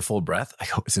couldn't get a full breath. I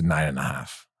go, it's a 9.5.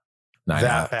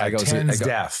 9.5. I go, 10's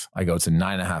death. I go, it's a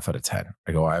 9.5 out of 10.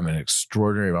 I go, I'm in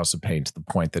extraordinary amounts of pain to the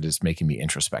point that it's making me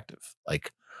introspective.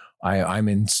 Like I'm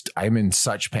in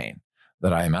such pain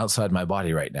that I am outside my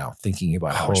body right now, thinking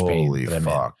about how much pain that I'm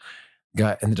in.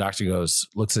 And the doctor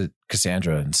looks at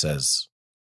Cassandra and says,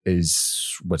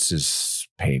 what's his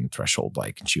pain threshold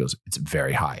like? And she goes, it's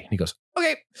very high. And he goes,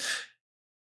 okay.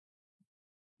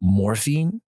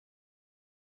 Morphine,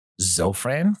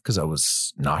 Zofran because I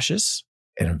was nauseous,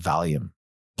 and Valium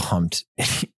pumped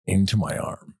into my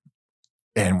arm.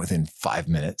 And within 5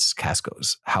 minutes, Cass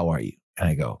goes, "How are you?" And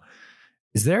I go,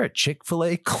 "Is there a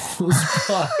Chick-fil-A close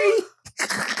by?"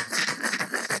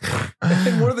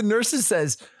 And one of the nurses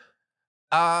says,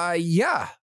 "Yeah."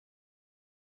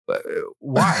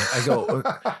 Why? I go,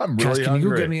 I'm "Cass, really can you go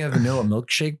hungry. get me a vanilla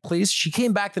milkshake, please?" She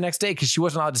came back the next day because she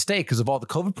wasn't allowed to stay because of all the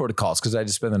COVID protocols because I had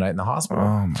to spend the night in the hospital.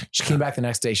 Oh my She came back the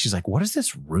next day. She's like, "What does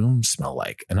this room smell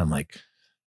like?" And I'm like,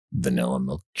 "Vanilla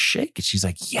milkshake." And she's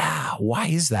like, "Yeah, why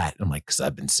is that?" And I'm like, "Because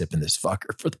I've been sipping this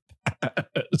fucker for the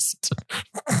past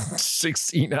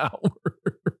 16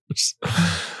 hours.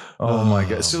 Oh my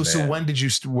God. So man.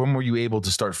 when were you able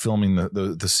to start filming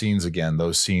the scenes again?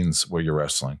 Those scenes where you're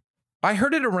wrestling? I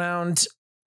heard it around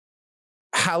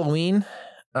Halloween.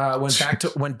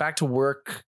 Went back to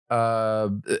work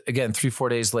again 3-4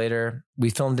 days later.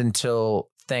 We filmed until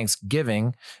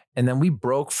Thanksgiving, and then we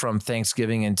broke from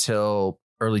Thanksgiving until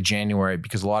early January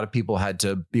because a lot of people had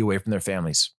to be away from their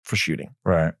families for shooting.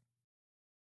 Right.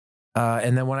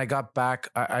 And then when I got back,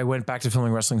 I went back to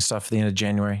filming wrestling stuff at the end of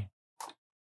January.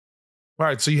 All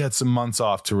right. So you had some months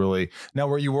off to really. Now,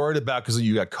 were you worried about because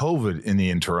you got COVID in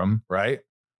the interim, right?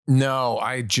 No,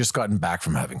 I had just gotten back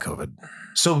from having COVID.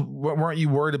 So weren't you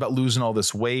worried about losing all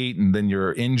this weight and then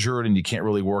you're injured and you can't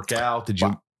really work out? Did you?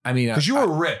 Well, I mean, because you were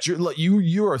rich.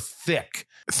 You are thick.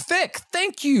 Thick.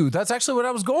 Thank you. That's actually what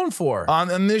I was going for.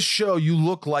 On this show, you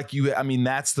look like you. I mean,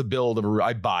 that's the build of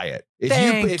I buy it.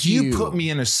 If you put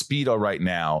me in a Speedo right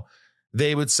now,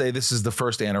 they would say this is the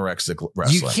first anorexic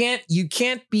wrestler. You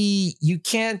can't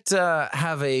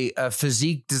have a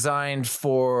physique designed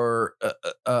for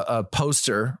a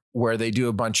poster where they do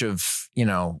a bunch of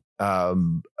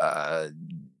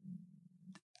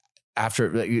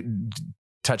after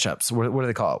touch-ups. What do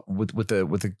they call it with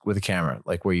the camera?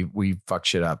 Like where we fuck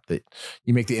shit up that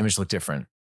you make the image look different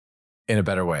in a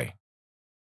better way.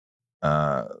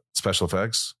 Special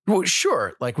effects. Well,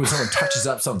 sure. Like when someone touches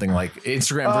up something like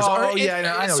Instagram versus I know what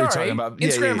you're talking about.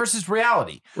 Instagram versus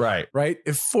reality. Right.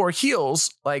 If for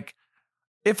heels, like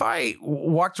if I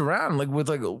walked around like with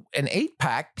like an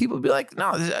 8-pack, people would be like,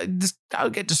 "No, I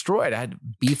would get destroyed." I had to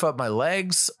beef up my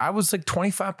legs. I was like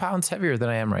 25 pounds heavier than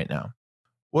I am right now.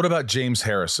 What about James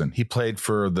Harrison? He played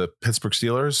for the Pittsburgh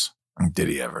Steelers. Did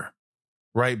he ever?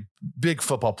 Right. Big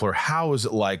football player. How is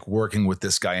it like working with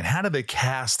this guy? And how did they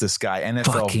cast this guy,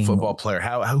 NFL football player?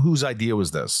 Whose idea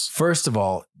was this? First of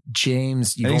all,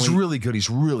 James. He's really good. He's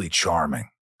really charming.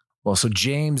 Well, so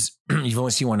James, you've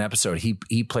only seen one episode.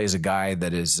 He plays a guy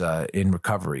that is in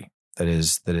recovery, that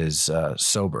is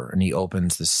sober. And he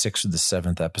opens the 6th or the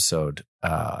 7th episode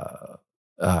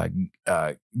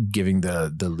giving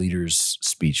the leader's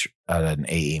speech at an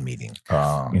AA meeting.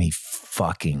 And he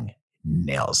fucking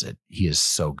nails it. He is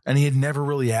so good. And he had never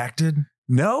really acted?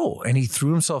 No. And he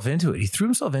threw himself into it. He threw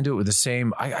himself into it with the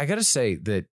same. I got to say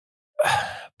that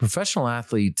professional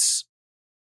athletes,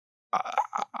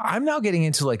 I'm now getting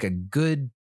into like a good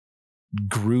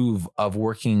groove of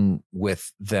working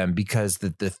with them because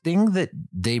the thing that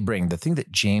they bring, the thing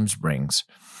that James brings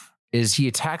is he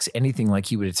attacks anything like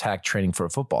he would attack training for a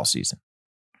football season.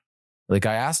 Like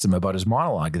I asked him about his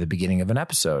monologue at the beginning of an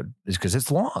episode is because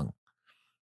it's long.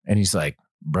 And he's like,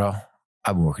 "Bro,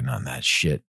 I've been working on that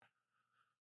shit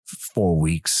for 4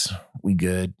 weeks. We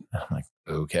good?" I'm like,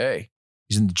 "Okay."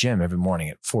 He's in the gym every morning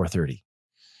at 4:30.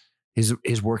 His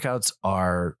workouts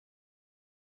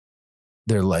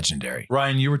they're legendary.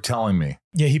 Ryan, you were telling me.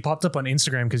 Yeah, he popped up on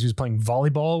Instagram because he was playing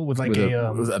volleyball with like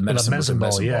a medicine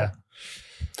ball. Yeah.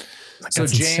 So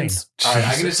That's James, insane. all right,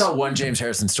 I'm going to tell one James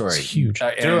Harrison story. It's huge. Do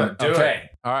it.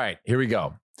 All right, here we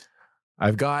go.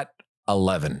 I've got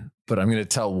 11, but I'm going to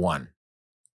tell one.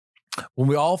 When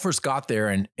we all first got there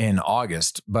in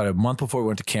August, about a month before we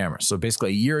went to camera, so basically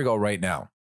a year ago right now,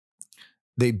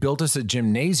 they built us a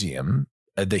gymnasium,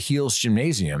 the Heels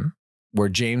Gymnasium, where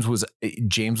James was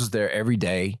there every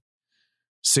day,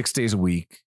 6 days a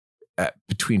week, at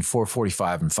between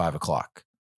 4:45 and 5 o'clock.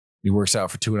 He works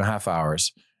out for 2.5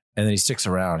 hours, and then he sticks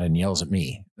around and yells at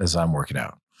me as I'm working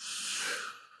out.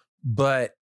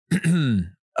 But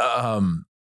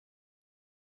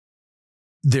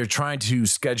they're trying to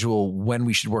schedule when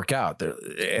we should work out,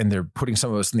 and they're putting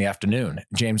some of us in the afternoon.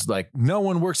 James is like, "No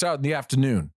one works out in the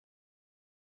afternoon."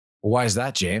 Well, why is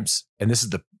that, James? And this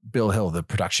is the Bill Hill, the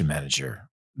production manager,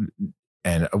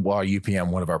 and while UPM,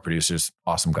 one of our producers,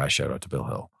 awesome guy. Shout out to Bill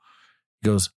Hill. He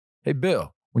goes, "Hey,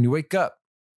 Bill, when you wake up,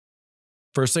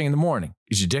 first thing in the morning,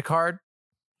 is your dick hard?"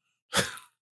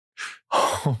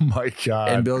 Oh my God.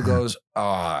 And Bill goes,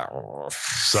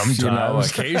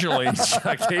 sometimes, occasionally,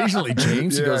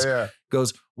 James. He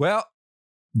goes, well,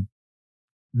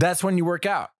 That's when you work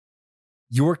out.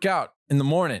 You work out in the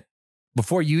morning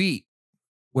before you eat,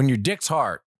 when your dick's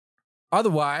hard.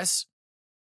 Otherwise,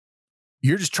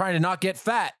 you're just trying to not get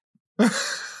fat.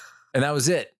 And that was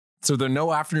it. So there are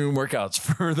no afternoon workouts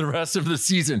for the rest of the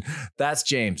season. That's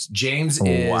James. James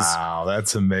is... Wow,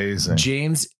 that's amazing.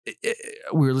 James,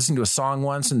 we were listening to a song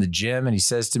once in the gym, and he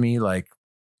says to me, like,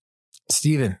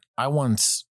 Steven, I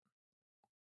once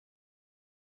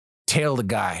tailed a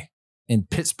guy in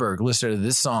Pittsburgh listening to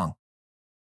this song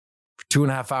for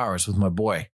 2.5 hours with my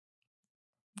boy.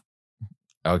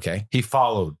 Okay. He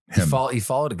followed him. He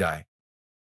followed a guy.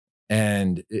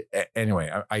 And anyway,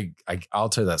 I'll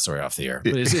tell you that story off the air.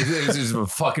 But it's the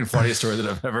fucking funniest story that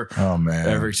I've ever. Oh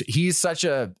man, he's such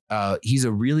a he's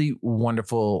a really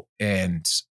wonderful and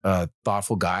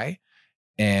thoughtful guy,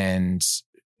 and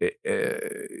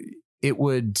it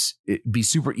would be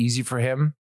super easy for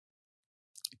him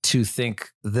to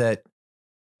think that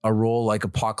a role like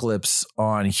Apocalypse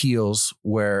on Heels,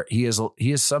 where he has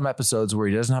some episodes where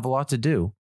he doesn't have a lot to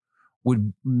do,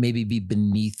 would maybe be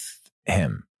beneath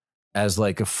him. As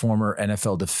like a former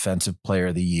NFL Defensive Player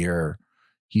of the Year,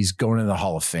 he's going to the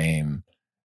Hall of Fame.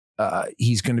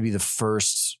 He's going to be the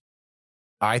first.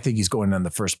 I think he's going on the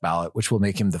first ballot, which will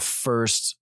make him the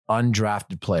first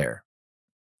undrafted player.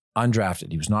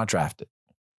 Undrafted. He was not drafted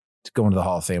to go into the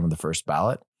Hall of Fame on the first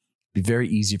ballot. It'd be very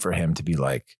easy for him to be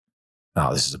like,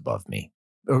 "Oh, this is above me,"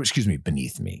 or excuse me,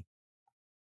 beneath me.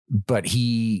 But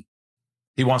he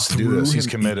wants to do this. He's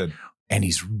committed, and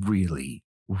he's really,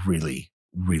 really.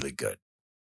 Really good.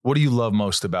 What do you love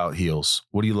most about Heels?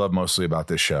 What do you love mostly about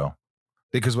this show?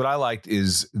 Because what I liked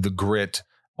is the grit,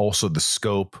 also the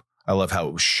scope. I love how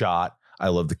it was shot. I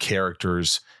love the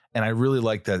characters. And I really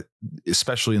like that,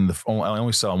 especially in I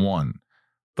only saw one,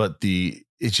 but it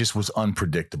just was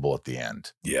unpredictable at the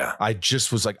end. Yeah. I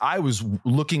just was like, I was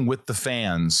looking with the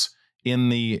fans in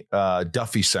the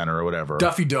Duffy Center or whatever.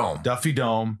 Duffy Dome,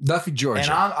 Georgia.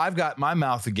 And I've got my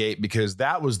mouth agape because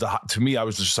that was to me, I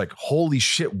was just like, holy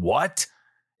shit, what?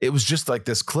 It was just like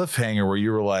this cliffhanger where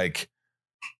you were like,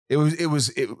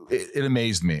 it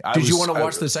amazed me. Did you want to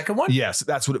watch the second one? Yes,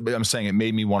 that's what I'm saying. It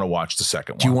made me want to watch the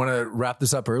second one. Do you want to wrap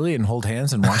this up early and hold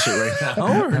hands and watch it right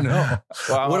now or no?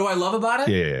 Well, what do I love about it?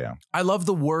 Yeah. I love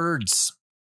the words.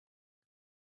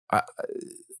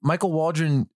 Michael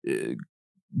Waldron,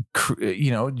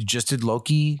 just did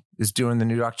Loki, is doing the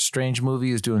new Doctor Strange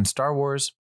movie, is doing Star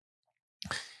Wars.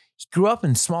 He grew up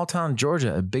in small town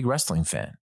Georgia, a big wrestling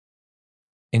fan.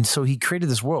 And so he created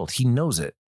this world. He knows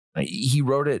it. He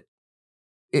wrote it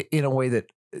in a way that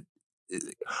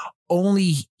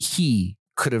only he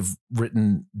could have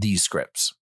written these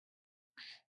scripts.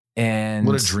 And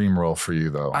what a dream role for you,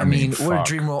 though. I mean, what a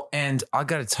dream role. And I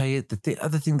got to tell you, the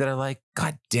other thing that I like,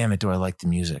 God damn it, do I like the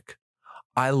music.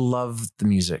 I love the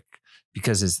music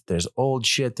because there's old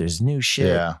shit, there's new shit.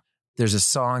 Yeah. There's a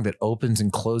song that opens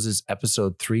and closes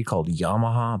episode 3 called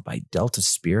Yamaha by Delta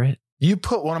Spirit. You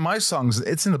put one of my songs,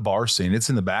 it's in the bar scene, it's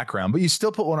in the background, but you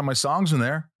still put one of my songs in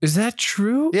there. Is that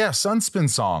true? Yeah, Sunspin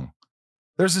song.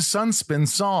 There's a Sunspin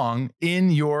song in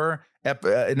your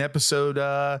in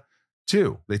episode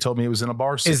 2. They told me it was in a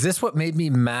bar scene. Is this what made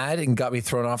me mad and got me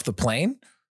thrown off the plane?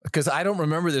 Because I don't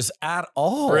remember this at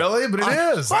all. Really? But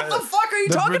it is. What the fuck are you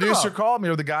talking about? The producer called me,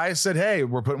 or the guy said, "Hey,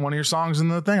 we're putting one of your songs in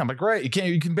the thing." I'm like, "Great."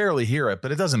 You can barely hear it,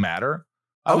 but it doesn't matter.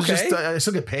 I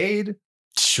still get paid.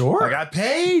 Sure. I got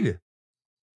paid.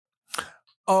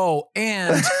 Oh,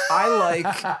 and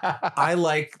I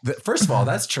like first of all,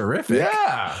 that's terrific.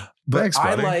 Yeah. But thanks,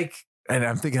 buddy. I like, and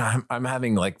I'm thinking I'm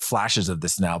having like flashes of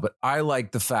this now, but I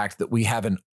like the fact that we have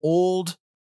an old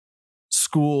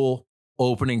school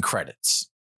opening credits.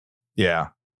 Yeah.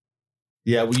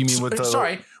 Yeah. What you mean with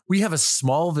we have a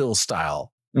Smallville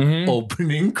style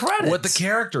opening credits with the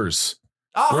characters.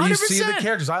 Oh, where 100%. you see the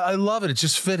characters. I love it. It's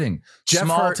just fitting.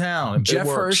 Small town. Jeff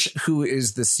Hirsch, who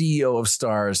is the CEO of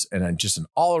Stars and just an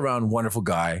all-around wonderful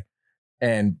guy,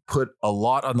 and put a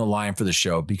lot on the line for the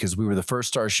show because we were the first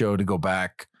Star show to go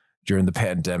back during the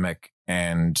pandemic,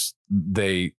 and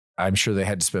I'm sure they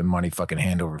had to spend money fucking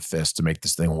hand over fist to make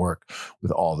this thing work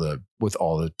with all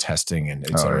the testing and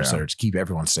et cetera, to keep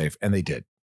everyone safe. And they did.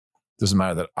 Doesn't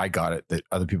matter that I got it, that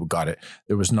other people got it.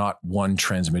 There was not one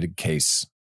transmitted case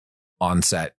on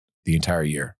set the entire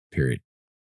year, period.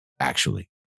 Actually.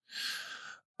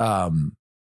 Oh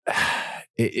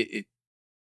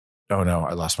no,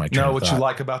 I lost my train of what thought. you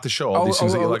like about the show. All these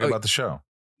things that you like about the show.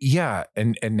 Yeah.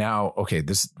 And now, okay,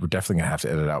 we're definitely gonna have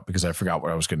to edit out because I forgot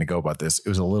where I was gonna go about this. It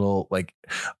was a little like,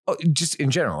 just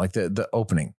in general, like the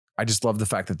opening. I just love the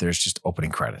fact that there's just opening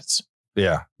credits.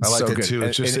 Yeah. I like so it good. too.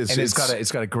 It's just,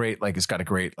 it's got a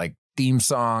great theme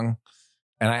song.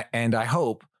 And I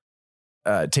hope,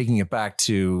 taking it back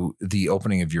to the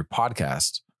opening of your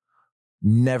podcast,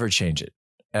 never change it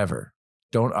ever.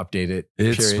 Don't update it.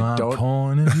 It's period. my Don't.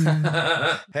 point of view.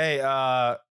 Hey,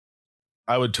 I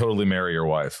would totally marry your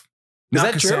wife. Is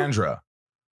Not that true? Cassandra.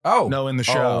 Oh No, in the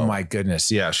show. Oh my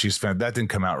goodness. Yeah, that didn't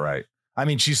come out right. I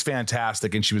mean, she's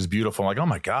fantastic and she was beautiful. I'm like, oh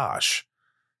my gosh.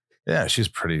 Yeah, she's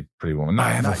pretty woman.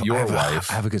 Not your wife.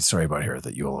 I have a good story about her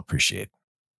that you'll appreciate.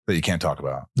 That you can't talk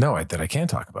about. No, that I can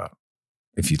talk about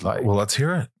if you'd like. Well, let's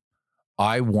hear it.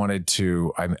 I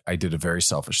did a very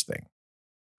selfish thing.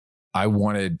 I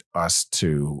wanted us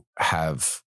to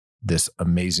have this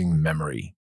amazing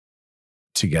memory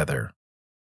together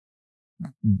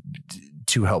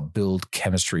to help build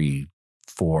chemistry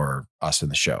for us in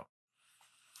the show.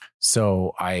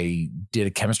 So I did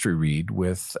a chemistry read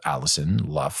with Allison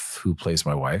Luff, who plays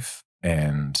my wife,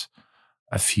 and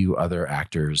a few other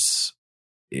actors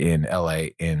in LA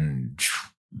in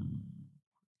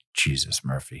Jesus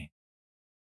Murphy.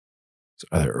 So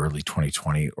either early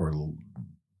 2020 or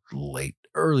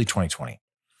early 2020.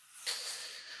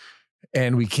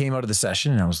 And we came out of the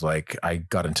session and I was like, I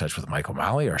got in touch with Mike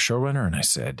O'Malley, our showrunner, and I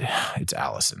said, it's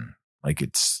Allison. Like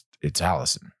it's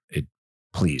Allison.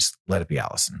 Please let it be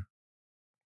Allison.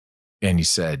 And he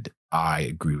said, I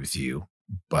agree with you,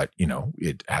 but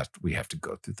we have to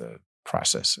go through the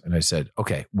process. And I said,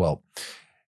 okay, well,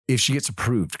 if she gets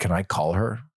approved, can I call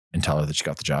her and tell her that she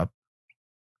got the job?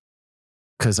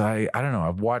 Because I don't know.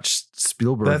 I've watched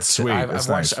Spielberg. That's sweet.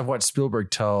 I've watched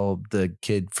Spielberg tell the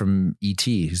kid from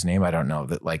E.T., whose name I don't know,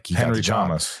 that like he Henry got the job.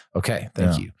 Thomas. Okay,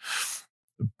 thank you.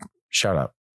 Shout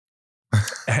out.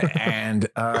 And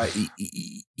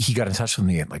he got in touch with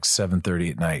me at like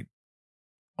 7:30 at night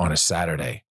on a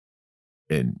Saturday,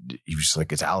 and he was just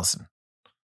like, "It's Allison."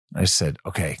 And I said,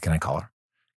 "Okay, can I call her?"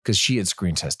 Because she had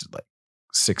screen tested like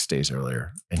 6 days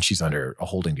earlier, and she's under a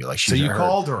holding deal. Like, So you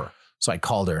called her. So I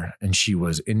called her, and she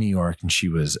was in New York, and she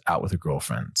was out with her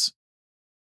girlfriends,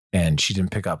 and she didn't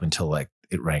pick up until like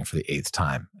it rang for the 8th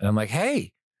time. And I'm like,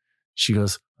 "Hey," she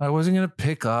goes, "I wasn't gonna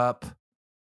pick up.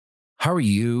 How are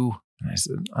you?" And I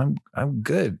said, I'm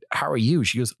good. How are you?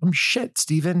 She goes, "I'm shit,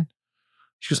 Steven."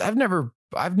 She goes, I've never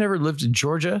lived in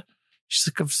Georgia. She's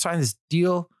like, I've signed this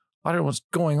deal. I don't know what's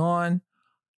going on.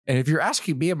 And if you're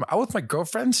asking me, I'm out with my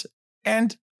girlfriends,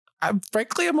 and I'm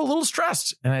a little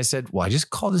stressed. And I said, well, I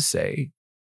just called to say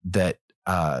that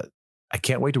I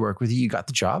can't wait to work with you. You got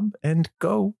the job, and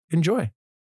go enjoy.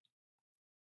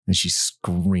 And she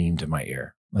screamed in my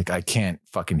ear. Like, I can't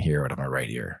fucking hear it on my right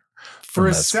ear. For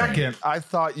a second, I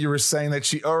thought you were saying that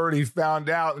she already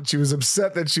found out and she was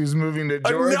upset that she was moving to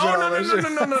Georgia. No. Did you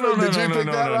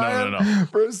think that, Ryan?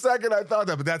 For a second, I thought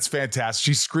that, but that's fantastic.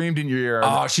 She screamed in your ear.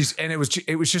 Oh, it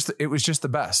was just the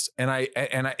best. And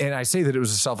I say that it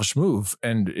was a selfish move.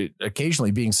 And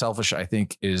occasionally being selfish, I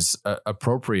think, is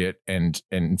appropriate and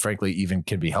frankly even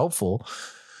can be helpful.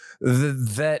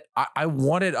 That I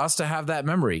wanted us to have that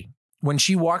memory when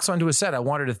she walks onto a set. I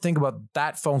wanted to think about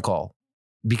that phone call.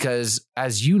 Because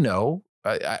as you know,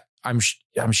 I'm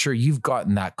sure you've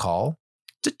gotten that call.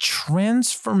 It's a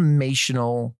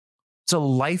transformational, it's a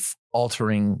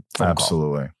life-altering phone call.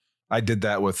 Absolutely. I did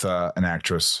that with an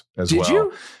actress as well. Did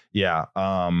you? Yeah.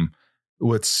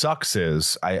 What sucks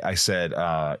is I said,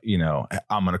 I'm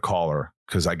going to call her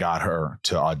because I got her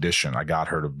to audition. I got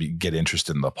her to get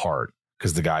interested in the part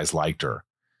because the guys liked her.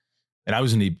 And I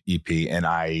was an EP, and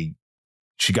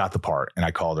she got the part, and I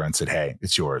called her and said, "Hey,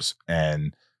 it's yours."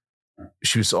 And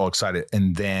she was all excited.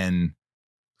 And then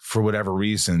for whatever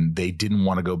reason, they didn't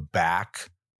want to go back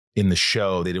in the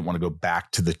show. They didn't want to go back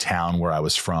to the town where I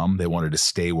was from. They wanted to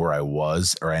stay where I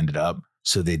was or ended up.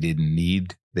 So they didn't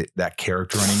need that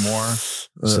character anymore.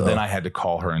 So then I had to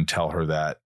call her and tell her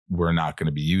that we're not going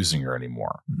to be using her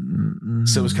anymore. Mm-hmm.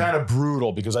 So it was kind of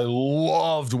brutal because I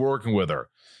loved working with her.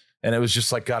 And it was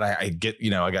just like, God,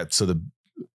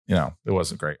 it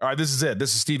wasn't great. All right, this is it.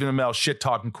 This is Stephen Amell shit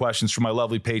talking questions from my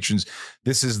lovely patrons.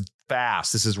 This is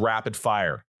fast. This is rapid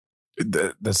fire.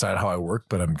 That's not how I work,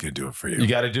 but I'm going to do it for you. You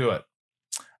got to do it.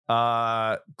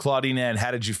 Claudine Ann,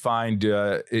 how did you find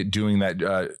it doing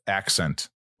that accent,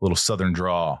 little Southern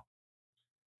drawl?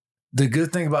 The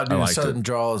good thing about doing Southern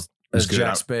drawl as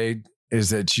Jack Spade is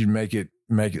that you make it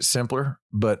simpler.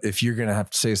 But if you're going to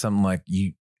have to say something like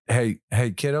Hey,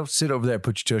 kiddo, sit over there,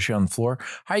 put your tushy on the floor.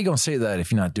 How are you going to say that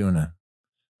if you're not doing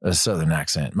a Southern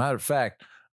accent? Matter of fact,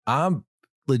 I'm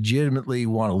legitimately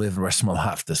want to live the rest of my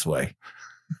life this way.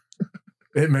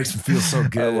 It makes me feel so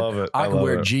good. I love it. I can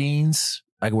wear jeans.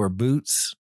 I can wear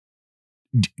boots.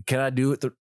 Can I do it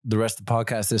the rest of the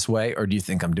podcast this way, or do you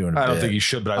think I'm doing it? I don't think you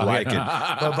should, but I like it.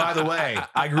 But by the way,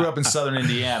 I grew up in Southern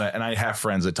Indiana, and I have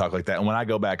friends that talk like that. And when I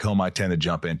go back home, I tend to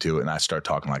jump into it, and I start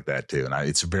talking like that too. And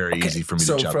it's very easy for me to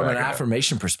jump back. So from an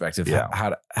affirmation perspective,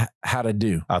 how to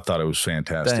do? I thought it was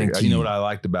fantastic. You know what I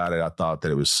liked about it? I thought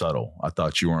that it was subtle. I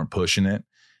thought you weren't pushing it.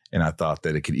 And I thought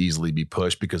that it could easily be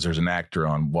pushed because there's an actor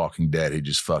on Walking Dead who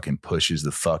just fucking pushes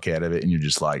the fuck out of it. And you're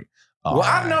just like, well,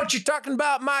 I don't know what you're talking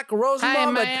about, Michael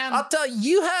Rosenbaum, but I'll tell you,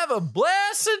 you have a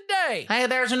blessed day. Hey,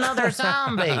 there's another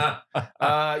zombie.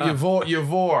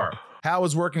 Yavor, how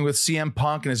was working with CM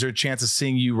Punk, and is there a chance of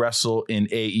seeing you wrestle in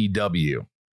AEW?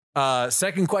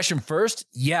 Second question first.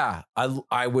 Yeah,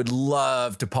 I would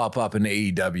love to pop up in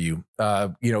AEW.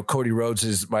 Cody Rhodes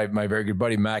is my very good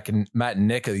buddy, Matt and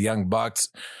Nick of the Young Bucks,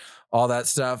 all that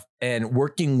stuff. And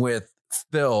working with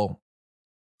Phil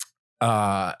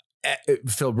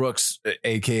Brooks,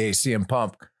 aka CM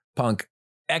Punk,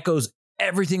 echoes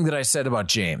everything that I said about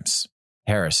James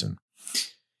Harrison.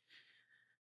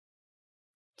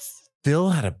 Phil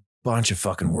had a bunch of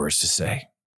fucking words to say.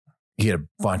 He had a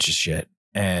bunch of shit,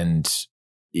 and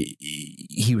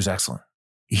he was excellent.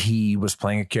 He was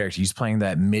playing a character. He's playing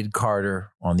that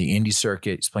mid-carder on the indie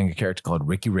circuit. He's playing a character called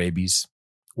Ricky Rabies.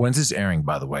 When's this airing,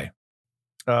 by the way?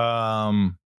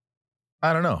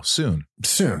 I don't know. Soon.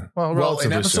 Well,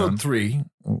 in episode 3,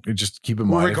 just keep in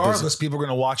mind. Regardless, people are going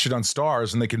to watch it on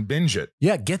Stars and they can binge it.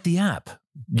 Yeah, get the app.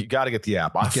 You got to get the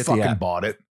app. I fucking bought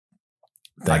it.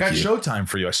 I got Showtime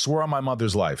for you. I swear on my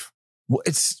mother's life. Well,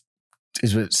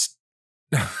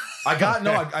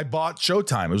 I bought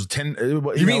Showtime. It was 10.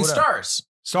 You mean Stars?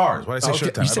 Stars. What did I say?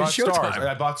 Okay. Showtime. You said Showtime. Stars.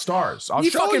 I bought Stars. You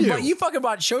fucking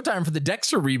bought Showtime for the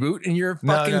Dexter reboot, and you're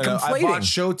fucking conflating. I bought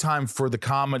Showtime for the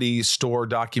Comedy Store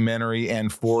documentary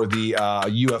and for the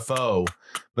UFO.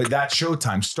 But that's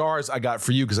Showtime. Stars I got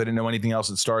for you because I didn't know anything else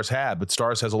that Stars had. But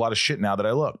Stars has a lot of shit now that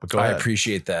I look. But go ahead. I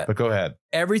appreciate that. But go ahead.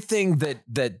 Everything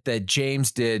that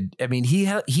James did. I mean, he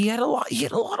had a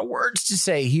lot of words to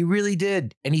say. He really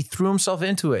did, and he threw himself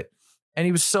into it. And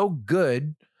he was so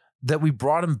good that we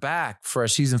brought him back for our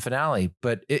season finale.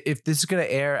 But if this is going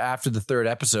to air after the 3rd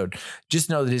episode, just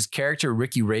know that his character,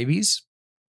 Ricky Rabies,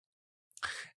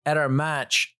 at our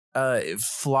match,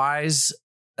 flies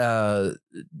a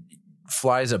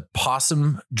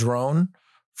possum drone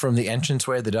from the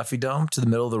entranceway of the Duffy Dome to the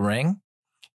middle of the ring.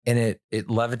 And it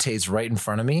levitates right in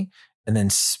front of me and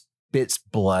then spits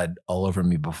blood all over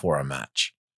me before a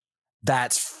match.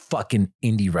 That's fucking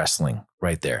indie wrestling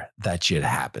right there. That shit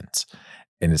happens.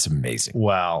 And it's amazing.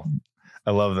 Wow.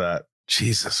 I love that.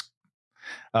 Jesus.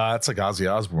 That's like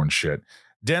Ozzy Osbourne shit.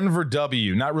 Denver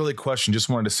W. Not really a question. Just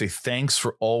wanted to say thanks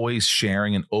for always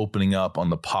sharing and opening up on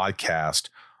the podcast.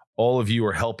 All of you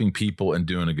are helping people and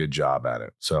doing a good job at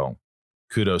it. So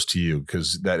kudos to you,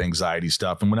 because that anxiety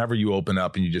stuff. And whenever you open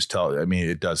up and you just tell, I mean,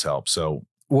 it does help. So.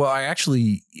 Well, I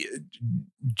actually,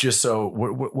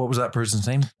 what was that person's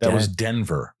name? That was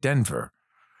Denver.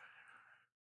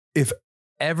 If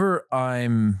ever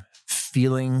I'm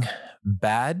feeling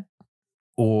bad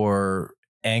or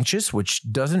anxious, which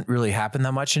doesn't really happen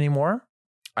that much anymore,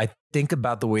 I think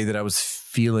about the way that I was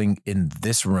feeling in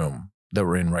this room that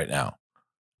we're in right now.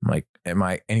 I'm like, am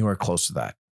I anywhere close to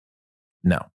that?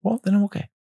 No. Well, then I'm okay.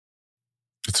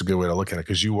 It's a good way to look at it,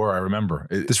 because you were, I remember.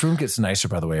 This room gets nicer,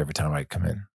 by the way, every time I come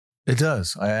in. It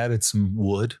does. I added some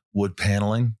wood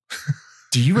paneling.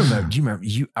 Do you remember?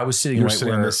 I was sitting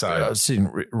on this side. I was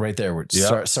sitting right there.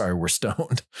 Sorry, we're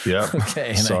stoned. Yeah.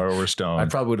 Okay. Sorry, we're stoned. I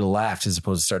probably would have laughed as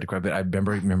opposed to start to cry. But I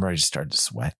remember I just started to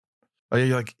sweat. Oh yeah,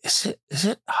 you're like, is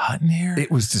it hot in here? It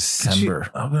was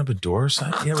December. Open up a door.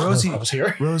 Yeah, Rosie. I was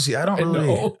here. Rosie, I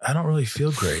don't really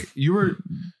feel great. You were.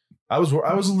 I was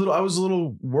a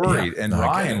little worried, and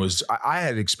Ryan was. I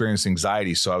had experienced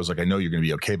anxiety, so I was like, I know you're going to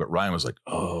be okay. But Ryan was like,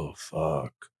 oh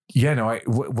fuck. Yeah, no.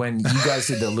 When you guys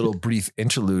did the little brief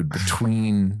interlude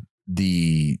between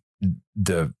the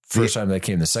first time that I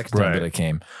came, the second time that I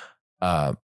came,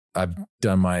 I've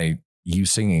done my you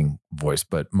singing voice,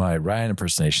 but my Ryan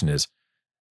impersonation is,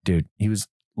 dude, he was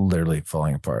literally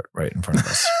falling apart right in front of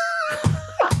us.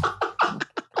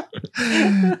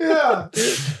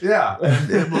 Yeah.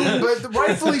 But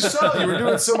rightfully so. You were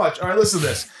doing so much. All right, listen to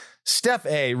this. Steph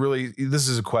A, really, this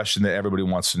is a question that everybody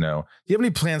wants to know. Do you have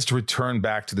any plans to return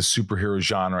back to the superhero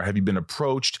genre? Have you been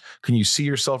approached? Can you see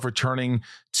yourself returning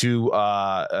to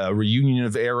a reunion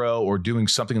of Arrow or doing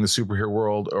something in the superhero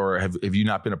world? Or have you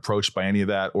not been approached by any of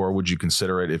that? Or would you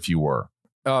consider it if you were?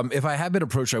 If I had been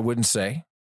approached, I wouldn't say,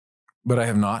 but I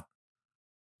have not.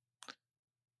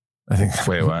 I think.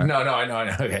 Wait, what? No, I know.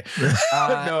 Okay.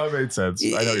 No, it made sense.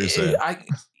 I know what you're saying.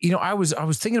 I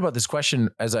was thinking about this question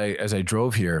as I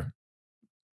drove here,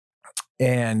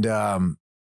 And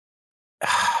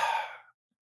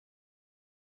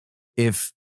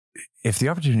if the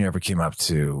opportunity ever came up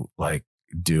to like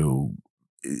do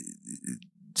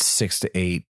 6 to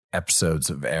 8 episodes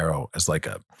of Arrow as like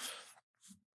a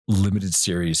limited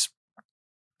series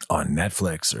on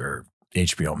Netflix or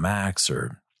HBO Max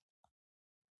or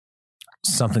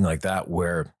something like that,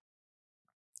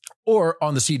 or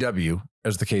on the CW,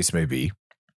 as the case may be,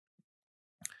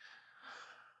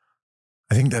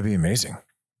 I think that'd be amazing.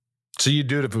 So you'd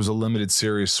do it if it was a limited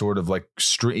series, sort of like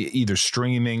either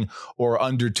streaming or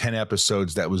under 10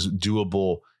 episodes that was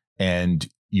doable, and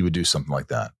you would do something like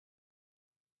that?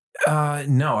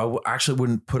 No, I actually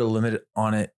wouldn't put a limit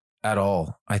on it at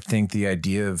all. I think the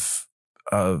idea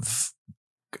of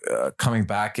coming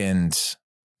back and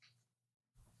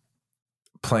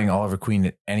playing Oliver Queen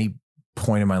at any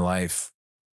point in my life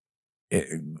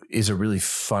is a really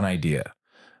fun idea.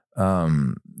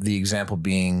 The example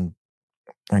being,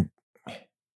 like,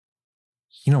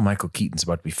 Michael Keaton's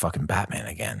about to be fucking Batman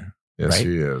again. Yes, right?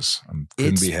 he is. I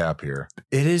couldn't be happier.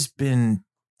 It has been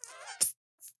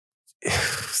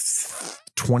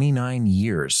 29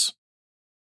 years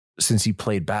since he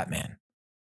played Batman.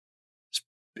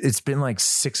 It's been like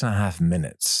 6.5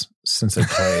 minutes since I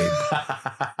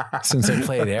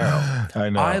played Arrow. I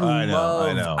know.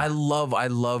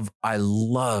 I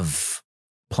love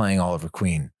playing Oliver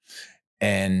Queen,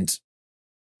 and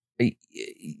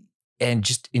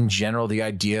just in general, the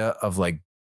idea of like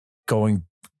going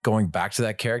back to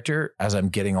that character as I'm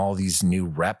getting all these new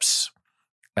reps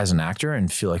as an actor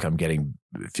and feel like I'm getting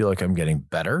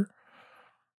better.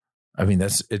 I mean,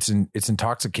 it's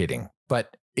intoxicating,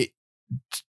 but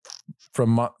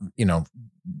from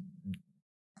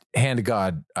hand to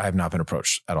God, I have not been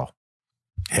approached at all.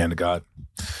 Hand to God.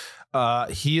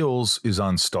 Heels is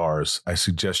on Starz. I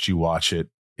suggest you watch it.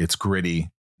 It's gritty.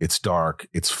 It's dark.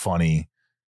 It's funny.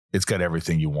 It's got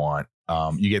everything you want.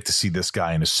 You get to see this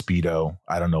guy in a Speedo.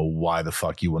 I don't know why the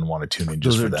fuck you wouldn't want to tune in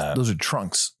just for that. Those are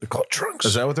trunks. They're called trunks.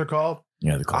 Is that what they're called?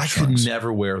 Yeah, they're called trunks. I could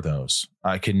never wear those.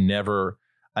 I could never,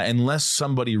 unless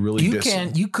somebody really. You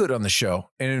could on the show,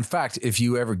 and in fact, if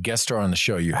you ever guest star on the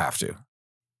show, you have to.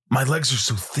 My legs are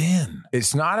so thin.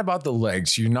 It's not about the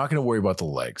legs. You're not going to worry about the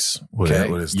legs. Okay?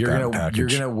 You're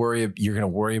going to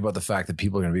worry about the fact that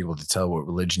people are going to be able to tell what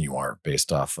religion you are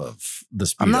based off of the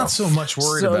Speedo. I'm not so much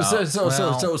worried about.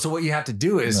 So what you have to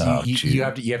do is you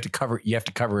have to cover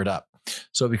it up.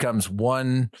 So it becomes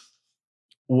one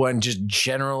just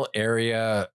general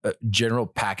area, general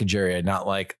package area, not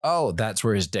like, oh, that's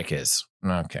where his dick is.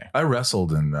 Okay. I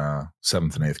wrestled in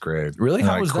 7th and 8th grade. Really?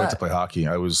 How was that? I quit to play hockey.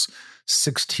 I was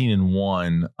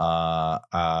 16-1.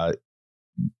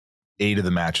 8 of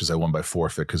the matches I won by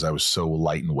forfeit because I was so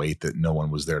light in weight that no one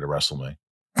was there to wrestle me.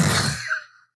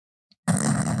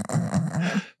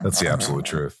 That's the absolute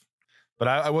truth. But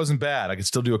I wasn't bad. I could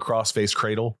still do a cross-face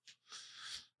cradle.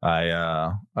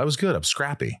 I was good. I'm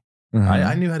scrappy. Mm-hmm.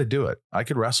 I knew how to do it. I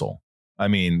could wrestle. I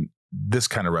mean, this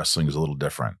kind of wrestling is a little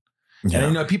different. Yeah.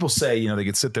 And people say, they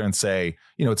could sit there and say,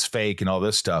 it's fake and all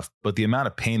this stuff, but the amount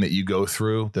of pain that you go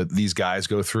through, that these guys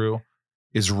go through,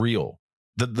 is real.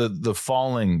 The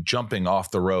falling, jumping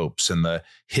off the ropes, and the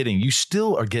hitting, you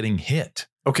still are getting hit.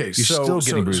 Okay, you're still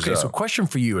getting bruised up. So, question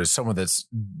for you, as someone that's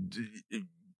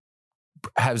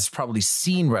has probably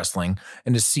seen wrestling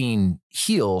and has seen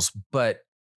heels, but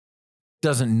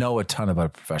doesn't know a ton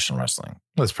about professional wrestling.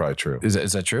 That's probably true. Is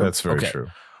that true? That's very true.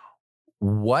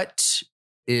 What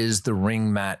is the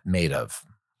ring mat made of?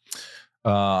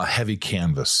 Heavy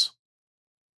canvas.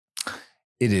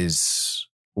 It is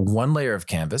one layer of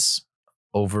canvas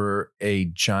over a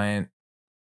giant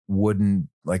wooden,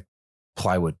 like,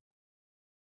 plywood.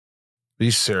 Are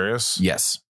you serious?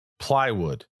 Yes.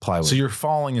 Plywood. So you're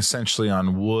falling essentially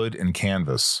on wood and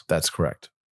canvas. That's correct.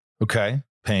 Okay.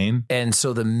 Pain. And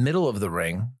so the middle of the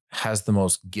ring has the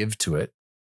most give to it.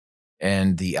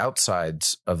 And the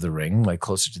outsides of the ring, like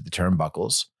closer to the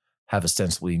turnbuckles, have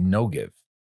ostensibly no give.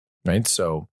 Right.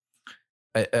 So,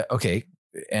 okay.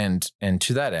 And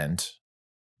to that end,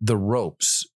 the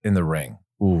ropes in the ring.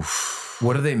 Oof.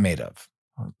 What are they made of?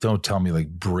 Don't tell me like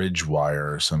bridge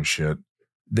wire or some shit.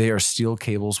 They are steel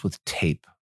cables with tape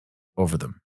over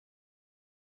them.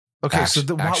 Okay.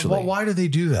 Why do they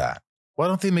do that? Why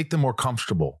don't they make them more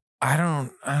comfortable? I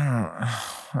don't.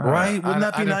 Right? Wouldn't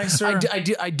that be nicer? I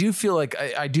do feel like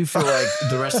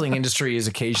the wrestling industry is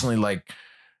occasionally like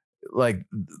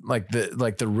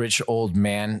the rich old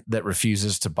man that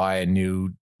refuses to buy a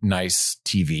new nice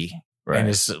TV. Right. And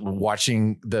is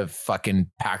watching the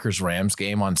fucking Packers Rams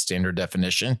game on standard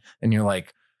definition. And you're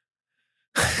like,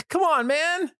 Come on,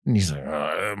 man. And he's like,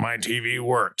 my TV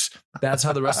works. That's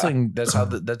how the wrestling, that's how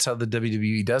the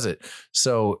WWE does it.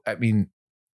 So, I mean,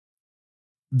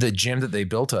 the gym that they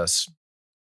built us,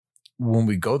 when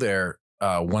we go there,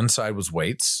 one side was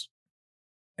weights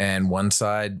and one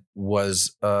side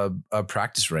was a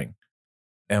practice ring.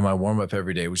 And my warm up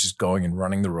every day was just going and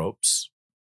running the ropes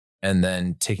and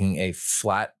then taking a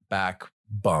flat back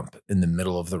bump in the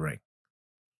middle of the ring,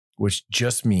 which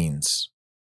just means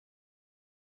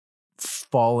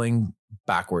falling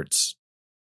backwards,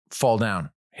 fall down,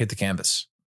 hit the canvas.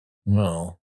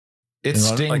 Well, it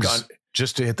stings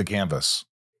just to hit the canvas.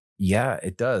 Yeah,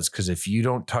 it does. Because if you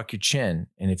don't tuck your chin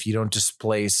and if you don't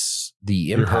displace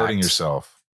the impact, you're hurting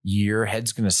yourself. Your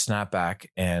head's going to snap back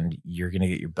and you're going to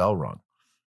get your bell rung.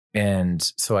 And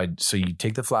so you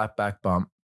take the flat back bump.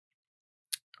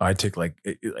 I took like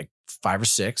 5 or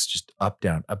 6, just up,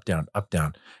 down, up, down, up,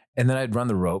 down. And then I'd run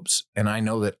the ropes. And I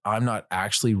know that I'm not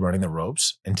actually running the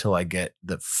ropes until I get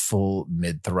the full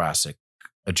mid-thoracic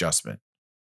adjustment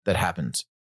that happens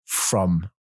from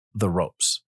the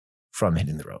ropes, from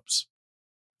hitting the ropes.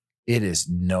 It is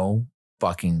no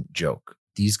fucking joke.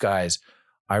 These guys,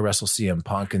 I wrestle CM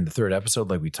Punk in the 3rd episode,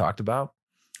 like we talked about.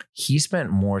 He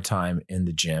spent more time in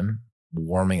the gym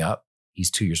warming up. He's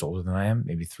 2 years older than I am,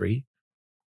 maybe 3.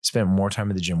 Spent more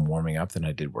time in the gym warming up than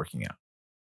I did working out.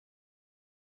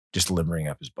 Just limbering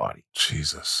up his body.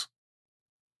 Jesus.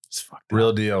 It's fucked Real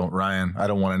up. deal, Ryan. I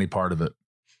don't want any part of it.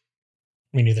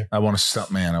 Me neither. I want a stunt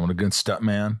man. I want a good stunt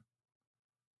man.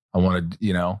 I want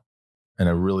and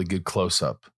a really good close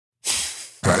up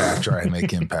right after I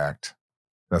make impact.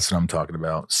 That's what I'm talking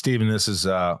about. Steven, this is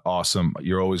awesome.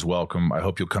 You're always welcome. I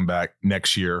hope you'll come back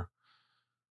next year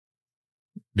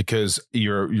because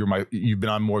you've been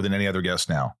on more than any other guest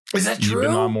now. Is that true? You've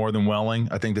been on more than Welling.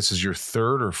 I think this is your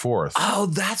 3rd or 4th. Oh,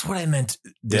 that's what I meant.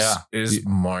 This is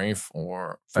my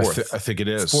 4th. I think it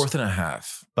is. It's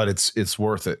 4.5. But it's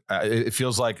worth it. It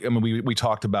feels like, I mean, we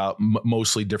talked about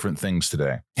mostly different things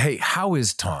today. Hey, how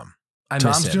is Tom?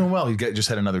 Tom's doing well. He just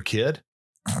had another kid.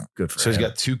 Good for him. So he's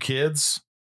got 2 kids.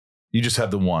 You just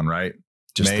have the one, right?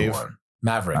 Just Maeve? the one.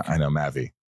 Maverick. I know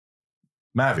Mavi.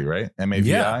 Mavi, right?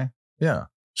 M-A-V-I? Yeah.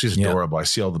 She's adorable. I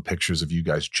see all the pictures of you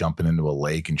guys jumping into a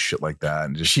lake and shit like that.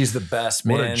 And she's the best,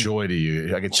 man. What a joy to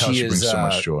you. I can tell she brings so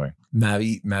much joy.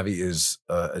 Mavi is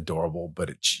adorable,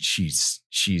 but she's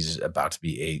about to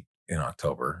be 8 in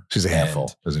October. She's a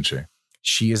handful, isn't she?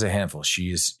 She is a handful.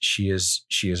 She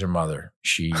is her mother.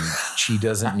 She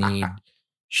doesn't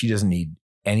need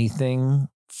anything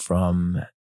from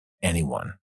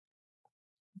anyone.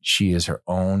 She is her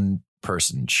own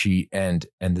person. And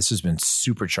this has been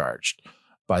supercharged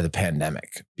by the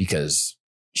pandemic because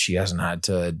she hasn't had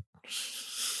to,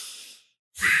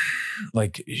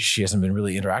 like, she hasn't been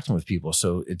really interacting with people.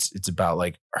 So it's about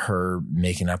like her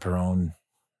making up her own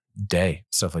day,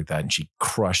 stuff like that. And she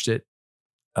crushed it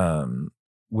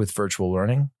with virtual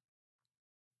learning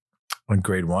on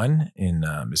grade 1 in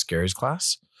Miss Gary's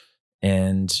class.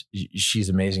 And she's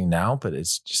amazing now, but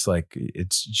it's just like,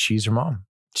 she's her mom.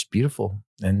 She's beautiful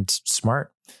and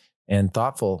smart and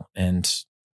thoughtful and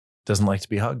doesn't like to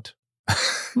be hugged.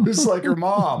 Just like her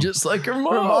mom. Just like her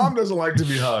mom. Her mom doesn't like to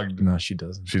be hugged. No, she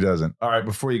doesn't. She doesn't. All right,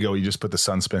 before you go, you just put the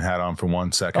Sunspin hat on for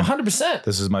 1 second. 100%.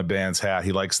 This is my band's hat.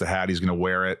 He likes the hat. He's going to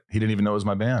wear it. He didn't even know it was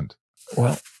my band.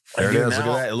 Well, there it is. Look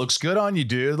at that. It looks good on you,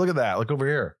 dude. Look at that. Look over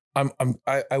here.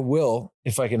 I will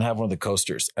if I can have one of the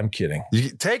coasters. I'm kidding. You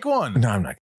take one. No, I'm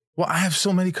not. Well, I have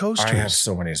so many coasters. I have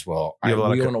so many as well. We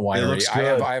own a winery. It looks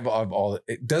good. I have all.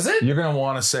 Does it? You're going to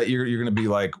want to say, you're going to be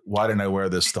like, why didn't I wear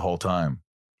this the whole time?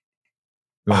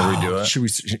 You want to redo it?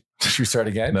 Should we start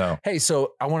again? No. Hey,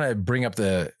 so I want to bring up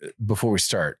before we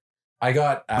start, I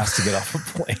got asked to get off a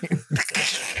plane.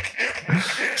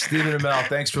 Steven Amell,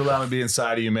 thanks for allowing me to be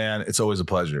inside of you, man. It's always a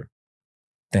pleasure.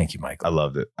 Thank you, Michael. I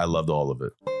loved it. I loved all of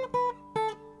it.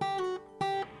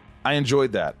 I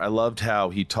enjoyed that. I loved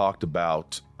how he talked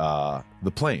about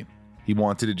the plane. He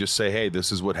wanted to just say, hey,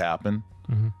 this is what happened.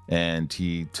 Mm-hmm. And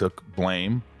he took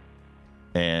blame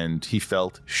and he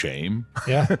felt shame.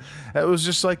 Yeah. It was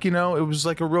just like, it was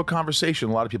like a real conversation.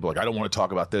 A lot of people are like, I don't want to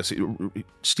talk about this.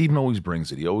 Steven always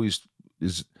brings it. He always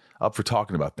is up for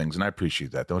talking about things. And I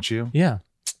appreciate that. Don't you? Yeah.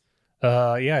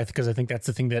 Because I think that's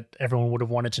the thing that everyone would have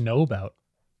wanted to know about.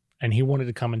 And he wanted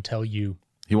to come and tell you.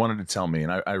 He wanted to tell me,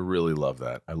 and I really love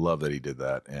that. I love that he did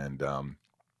that. And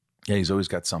he's always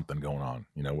got something going on,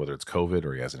 whether it's COVID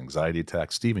or he has an anxiety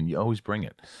attack. Steven, you always bring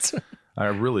it. I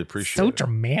really appreciate it. So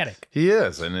dramatic. He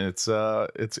is, and it's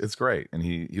great. And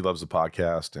he loves the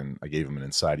podcast, and I gave him an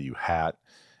Inside of You hat.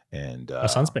 and a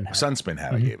Sunspin hat. Sunspin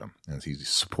hat I gave him. And he's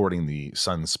supporting the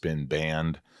Sunspin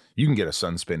band. You can get a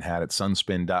Sunspin hat at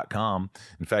sunspin.com.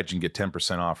 In fact, you can get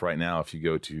 10% off right now if you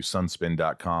go to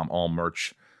sunspin.com. All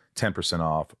merch, 10%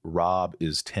 off. Rob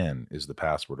is 10 is the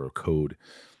password or code.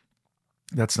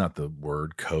 That's not the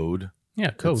word, code.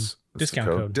 Yeah, code. It's Discount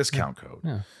the code. Discount code.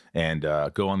 Yeah. And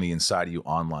go on the Inside of You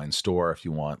online store if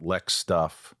you want Lex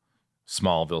stuff,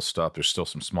 Smallville stuff. There's still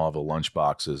some Smallville lunch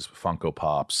boxes, Funko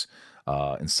Pops,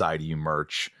 Inside of You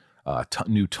merch,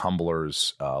 new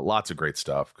tumblers, lots of great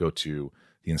stuff. Go to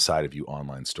the Inside of You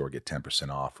online store, get 10%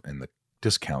 off. And the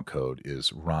discount code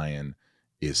is Ryan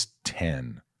is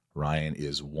 10. Ryan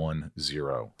is 10.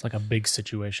 It's like a big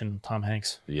situation, Tom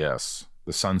Hanks. Yes.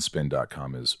 The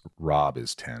sunspin.com is Rob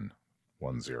is 10.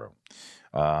 10.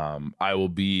 I will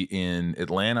be in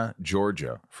Atlanta,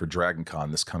 Georgia for Dragon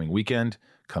Con this coming weekend.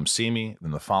 Come see me.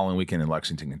 Then the following weekend in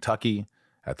Lexington, Kentucky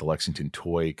at the Lexington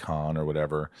Toy Con or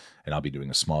whatever. And I'll be doing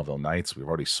a Smallville Nights. We've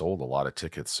already sold a lot of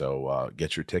tickets. So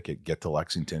get your ticket, get to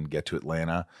Lexington, get to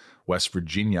Atlanta. West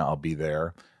Virginia, I'll be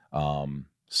there.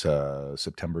 So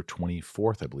September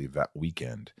 24th, I believe, that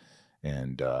weekend.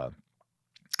 And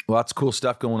lots of cool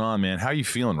stuff going on, man. How are you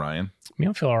feeling, Ryan? Me,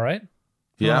 I feel all right.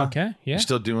 Yeah. Okay. Yeah. You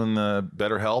still doing the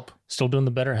BetterHelp? Still doing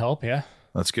the BetterHelp. Yeah.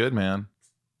 That's good, man.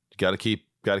 Got to keep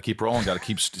rolling. Got to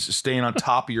keep staying on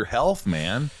top of your health,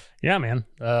 man. Yeah, man.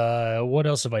 What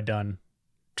else have I done?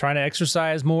 Trying to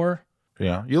exercise more.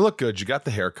 Yeah. You look good. You got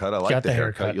the haircut. I like the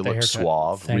haircut. You look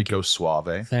suave. Rico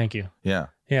Suave. Thank you. Yeah.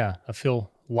 Yeah. I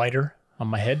feel lighter on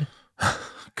my head.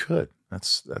 Good.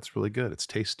 That's really good. It's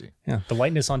tasty. Yeah. The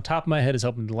lightness on top of my head is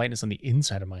helping the lightness on the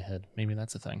inside of my head. Maybe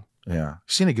that's a thing. Yeah.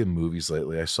 Seen any good movies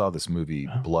lately? I saw this movie,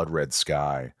 Blood Red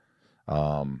Sky.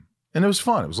 And it was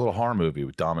fun. It was a little horror movie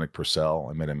with Dominic Purcell.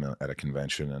 I met him at a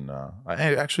convention, and I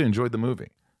actually enjoyed the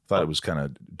movie. Thought it was kind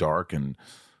of dark and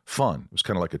fun. It was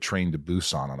kind of like a Train to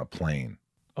Busan on a plane.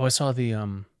 Oh, I saw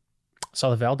the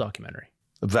Val documentary.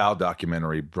 The Val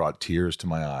documentary brought tears to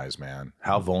my eyes, man.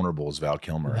 How vulnerable is Val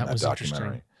Kilmer in that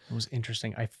documentary? It was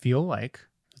interesting. I feel like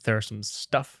there's some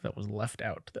stuff that was left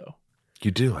out, though. You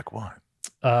do? Like what?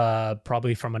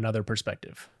 Probably from another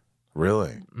perspective.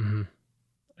 Really? Mm-hmm.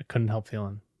 I couldn't help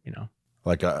feeling,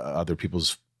 like other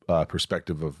people's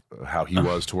perspective of how he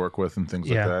was to work with and things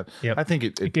like that. Yep. I think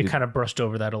it kind of brushed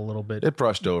over that a little bit. It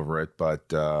brushed over it, but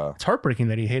it's heartbreaking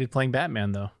that he hated playing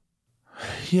Batman, though.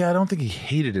 Yeah, I don't think he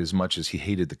hated it as much as he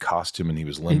hated the costume, and he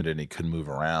was limited and he couldn't move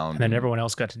around. And then everyone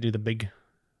else got to do the big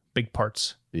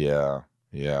parts. Yeah.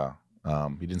 He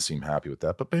didn't seem happy with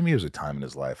that, but maybe it was a time in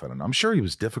his life. I don't know. I'm sure he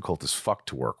was difficult as fuck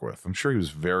to work with. I'm sure he was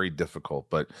very difficult,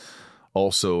 but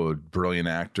also a brilliant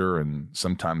actor. And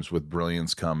sometimes with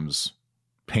brilliance comes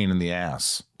pain in the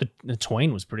ass. The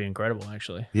Twain was pretty incredible,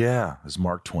 actually. Yeah. As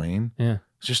Mark Twain. Yeah.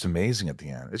 It's just amazing at the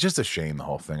end. It's just a shame, the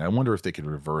whole thing. I wonder if they could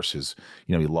reverse his,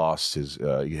 he lost his,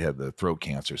 he had the throat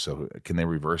cancer. So can they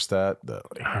reverse that?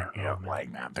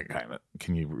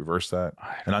 Can you reverse that?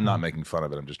 And I'm not making fun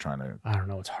of it. I'm just trying to. I don't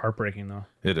know. It's heartbreaking, though.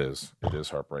 It is. It is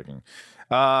heartbreaking.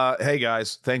 Hey,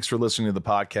 guys, thanks for listening to the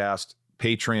podcast.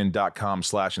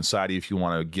 Patreon.com/inside if you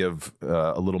want to give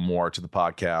a little more to the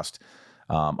podcast.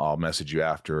 I'll message you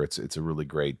after. It's a really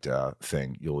great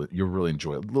thing. You'll really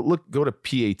enjoy it. Go to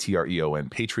Patreon,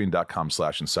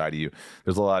 patreon.com/inside of you.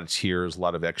 There's a lot of tiers, a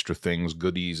lot of extra things,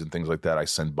 goodies and things like that. I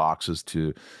send boxes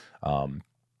to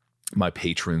my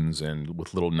patrons and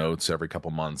with little notes every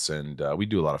couple months. And we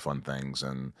do a lot of fun things,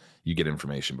 and you get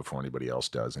information before anybody else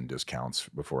does and discounts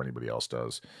before anybody else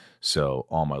does. So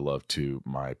all my love to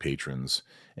my patrons.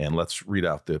 And let's read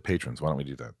out the patrons. Why don't we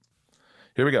do that?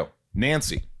 Here we go.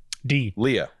 Nancy. D.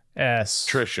 Leah. S.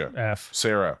 Trisha. F.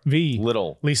 Sarah. V.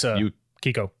 Little. Lisa. You.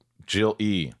 Kiko. Jill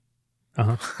E.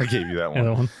 I gave you that one.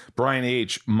 Another one. Brian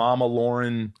H. Mama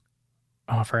Lauren.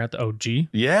 Oh, I forgot the OG.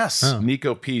 Yes. Oh.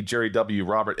 Nico P. Jerry W.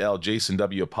 Robert L. Jason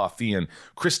W. Apothean.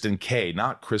 Kristen K.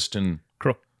 Not Kristen.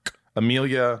 Crook.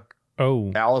 Amelia.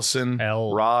 O. Allison.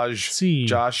 L. Raj. C.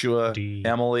 Joshua. D.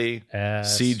 Emily.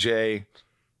 S. CJ.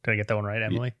 Did I get that one right,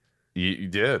 Emily? You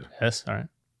did. S. All right.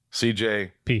 CJ.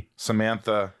 P.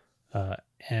 Samantha.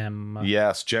 M.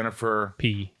 Yes. Jennifer.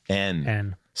 P. N.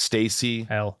 N. Stacy.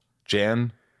 L.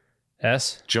 Jen.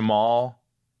 S. Jamal.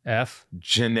 F.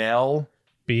 Janelle.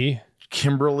 B.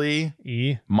 Kimberly.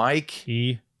 E. Mike.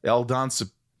 E. Eldon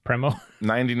Premo.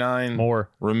 99. More.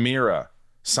 Ramira.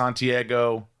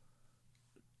 Santiago.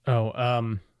 Oh,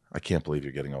 I can't believe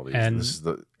you're getting all these. N. This is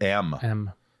the M.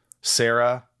 M.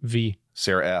 Sarah. V.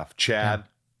 Sarah F. Chad.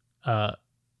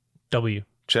 W.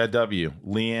 Chad W.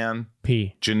 Leanne.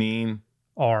 P. Janine.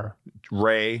 R.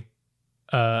 Ray.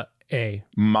 A.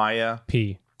 Maya.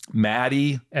 P.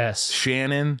 Maddie. S.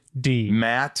 Shannon. D.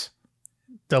 Matt.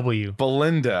 W.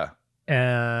 Belinda.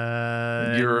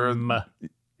 You're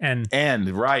N.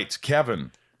 N. Right.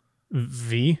 Kevin.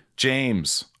 V.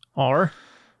 James. R.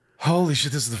 Holy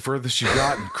shit, this is the furthest you've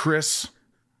gotten. Chris.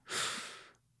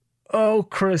 Oh,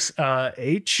 Chris.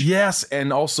 H. Yes,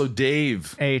 and also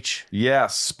Dave. H.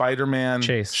 Yes. Spider-Man.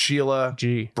 Chase. Sheila.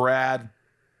 G. Brad.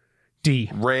 D.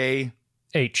 Ray.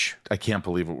 H. I can't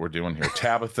believe what we're doing here.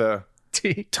 Tabitha.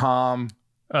 T. Tom.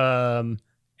 N.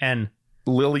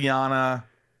 Liliana.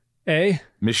 A.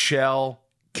 Michelle.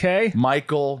 K.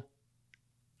 Michael.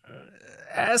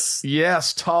 S.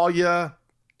 Yes. Talia.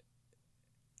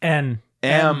 N.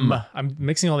 M. I'm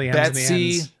mixing all the M's Betsy. and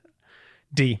the N's.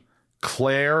 D.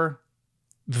 Claire.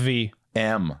 V.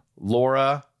 M.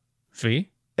 Laura. V.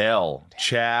 L.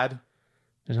 Chad.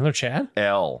 There's another Chad?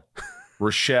 L.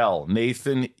 Rochelle.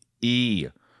 Nathan. E.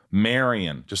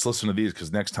 Marion. Just listen to these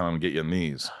because next time I'm going to get you in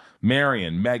these.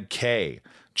 Marion. Meg K.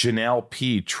 Janelle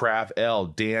P. Trav L.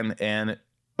 Dan N.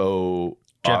 O.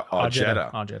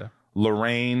 Ojeda.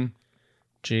 Lorraine.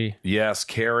 G. Yes.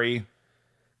 Carrie.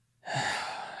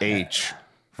 H.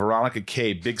 Veronica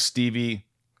K. Big Stevie.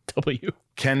 W.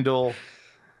 Kendall.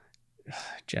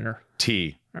 Jenner.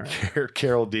 T. Right.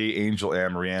 Carol D. Angel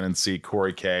M. Rhiannon C.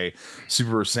 Corey K.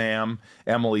 Super Sam.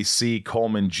 Emily C.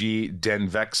 Coleman G. Den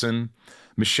Vexen.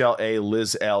 Michelle A.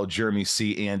 Liz L. Jeremy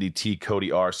C. Andy T.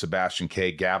 Cody R. Sebastian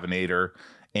K. Gavinator.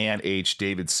 Ann H.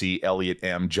 David C. Elliot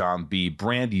M. John B.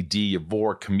 Brandy D.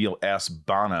 Yavor. Camille S.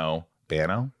 Bano.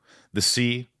 The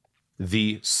C.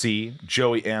 The C.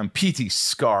 Joey M. P.T.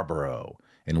 Scarborough.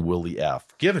 And Willie F.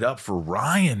 Give it up for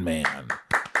Ryan, man.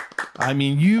 I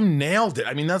mean, you nailed it.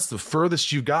 I mean, that's the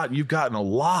furthest you've gotten. You've gotten a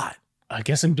lot. I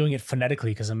guess I'm doing it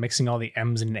phonetically because I'm mixing all the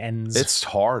M's and N's. It's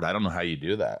hard. I don't know how you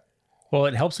do that. Well,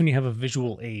 it helps when you have a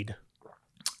visual aid.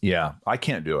 Yeah, I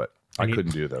can't do it. I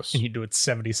couldn't do this. And you do it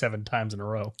 77 times in a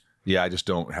row. Yeah, I just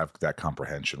don't have that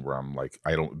comprehension where I'm like,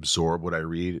 I don't absorb what I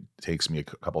read. It takes me a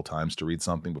couple times to read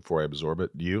something before I absorb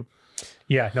it. Do you?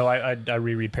 Yeah, no, I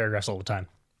reread paragraphs all the time.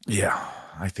 Yeah,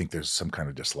 I think there's some kind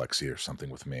of dyslexia or something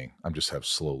with me. I just have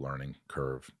slow learning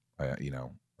curve.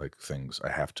 Like things I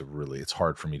have to really, it's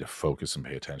hard for me to focus and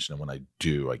pay attention. And when I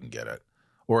do, I can get it.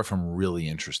 Or if I'm really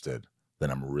interested,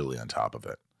 then I'm really on top of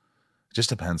it. It just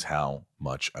depends how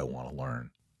much I want to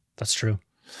learn. That's true.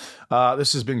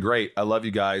 This has been great. I love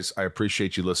you guys. I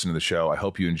appreciate you listening to the show. I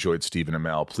hope you enjoyed Stephen and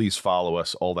Mel. Please follow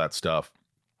us, all that stuff.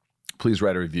 Please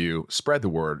write a review. Spread the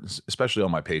word, especially all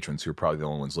my patrons who are probably the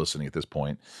only ones listening at this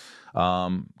point.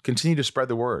 Continue to spread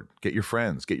the word. Get your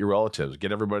friends, get your relatives,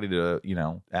 get everybody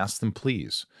to, ask them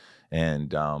please.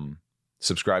 And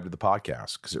subscribe to the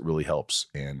podcast because it really helps.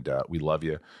 And we love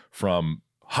you. From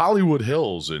Hollywood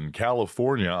Hills in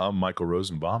California, I'm Michael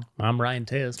Rosenbaum. I'm Ryan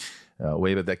Tez.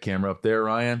 Wave at that camera up there,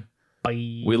 Ryan.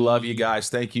 Bye. We love you guys.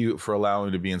 Thank you for allowing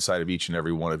me to be inside of each and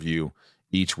every one of you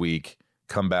each week.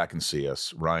 Come back and see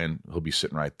us. Ryan, he'll be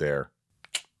sitting right there.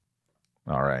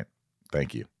 All right.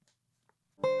 Thank you.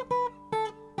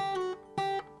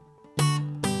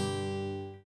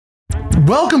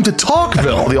 Welcome to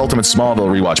Talkville, the ultimate Smallville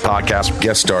rewatch podcast.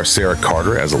 Guest star Sarah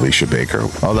Carter as Alicia Baker,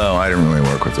 although I didn't really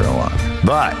work with her a lot.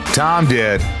 But Tom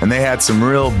did, and they had some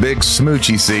real big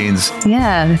smoochy scenes.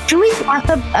 Yeah. Can we talk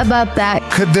about that?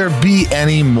 Could there be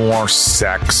any more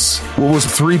sex? What was a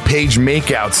 3-page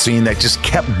makeout scene that just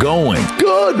kept going?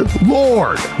 Good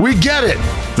Lord. We get it.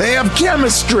 They have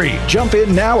chemistry. Jump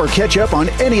in now or catch up on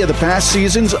any of the past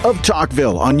seasons of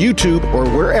Talkville on YouTube or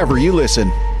wherever you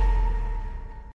listen.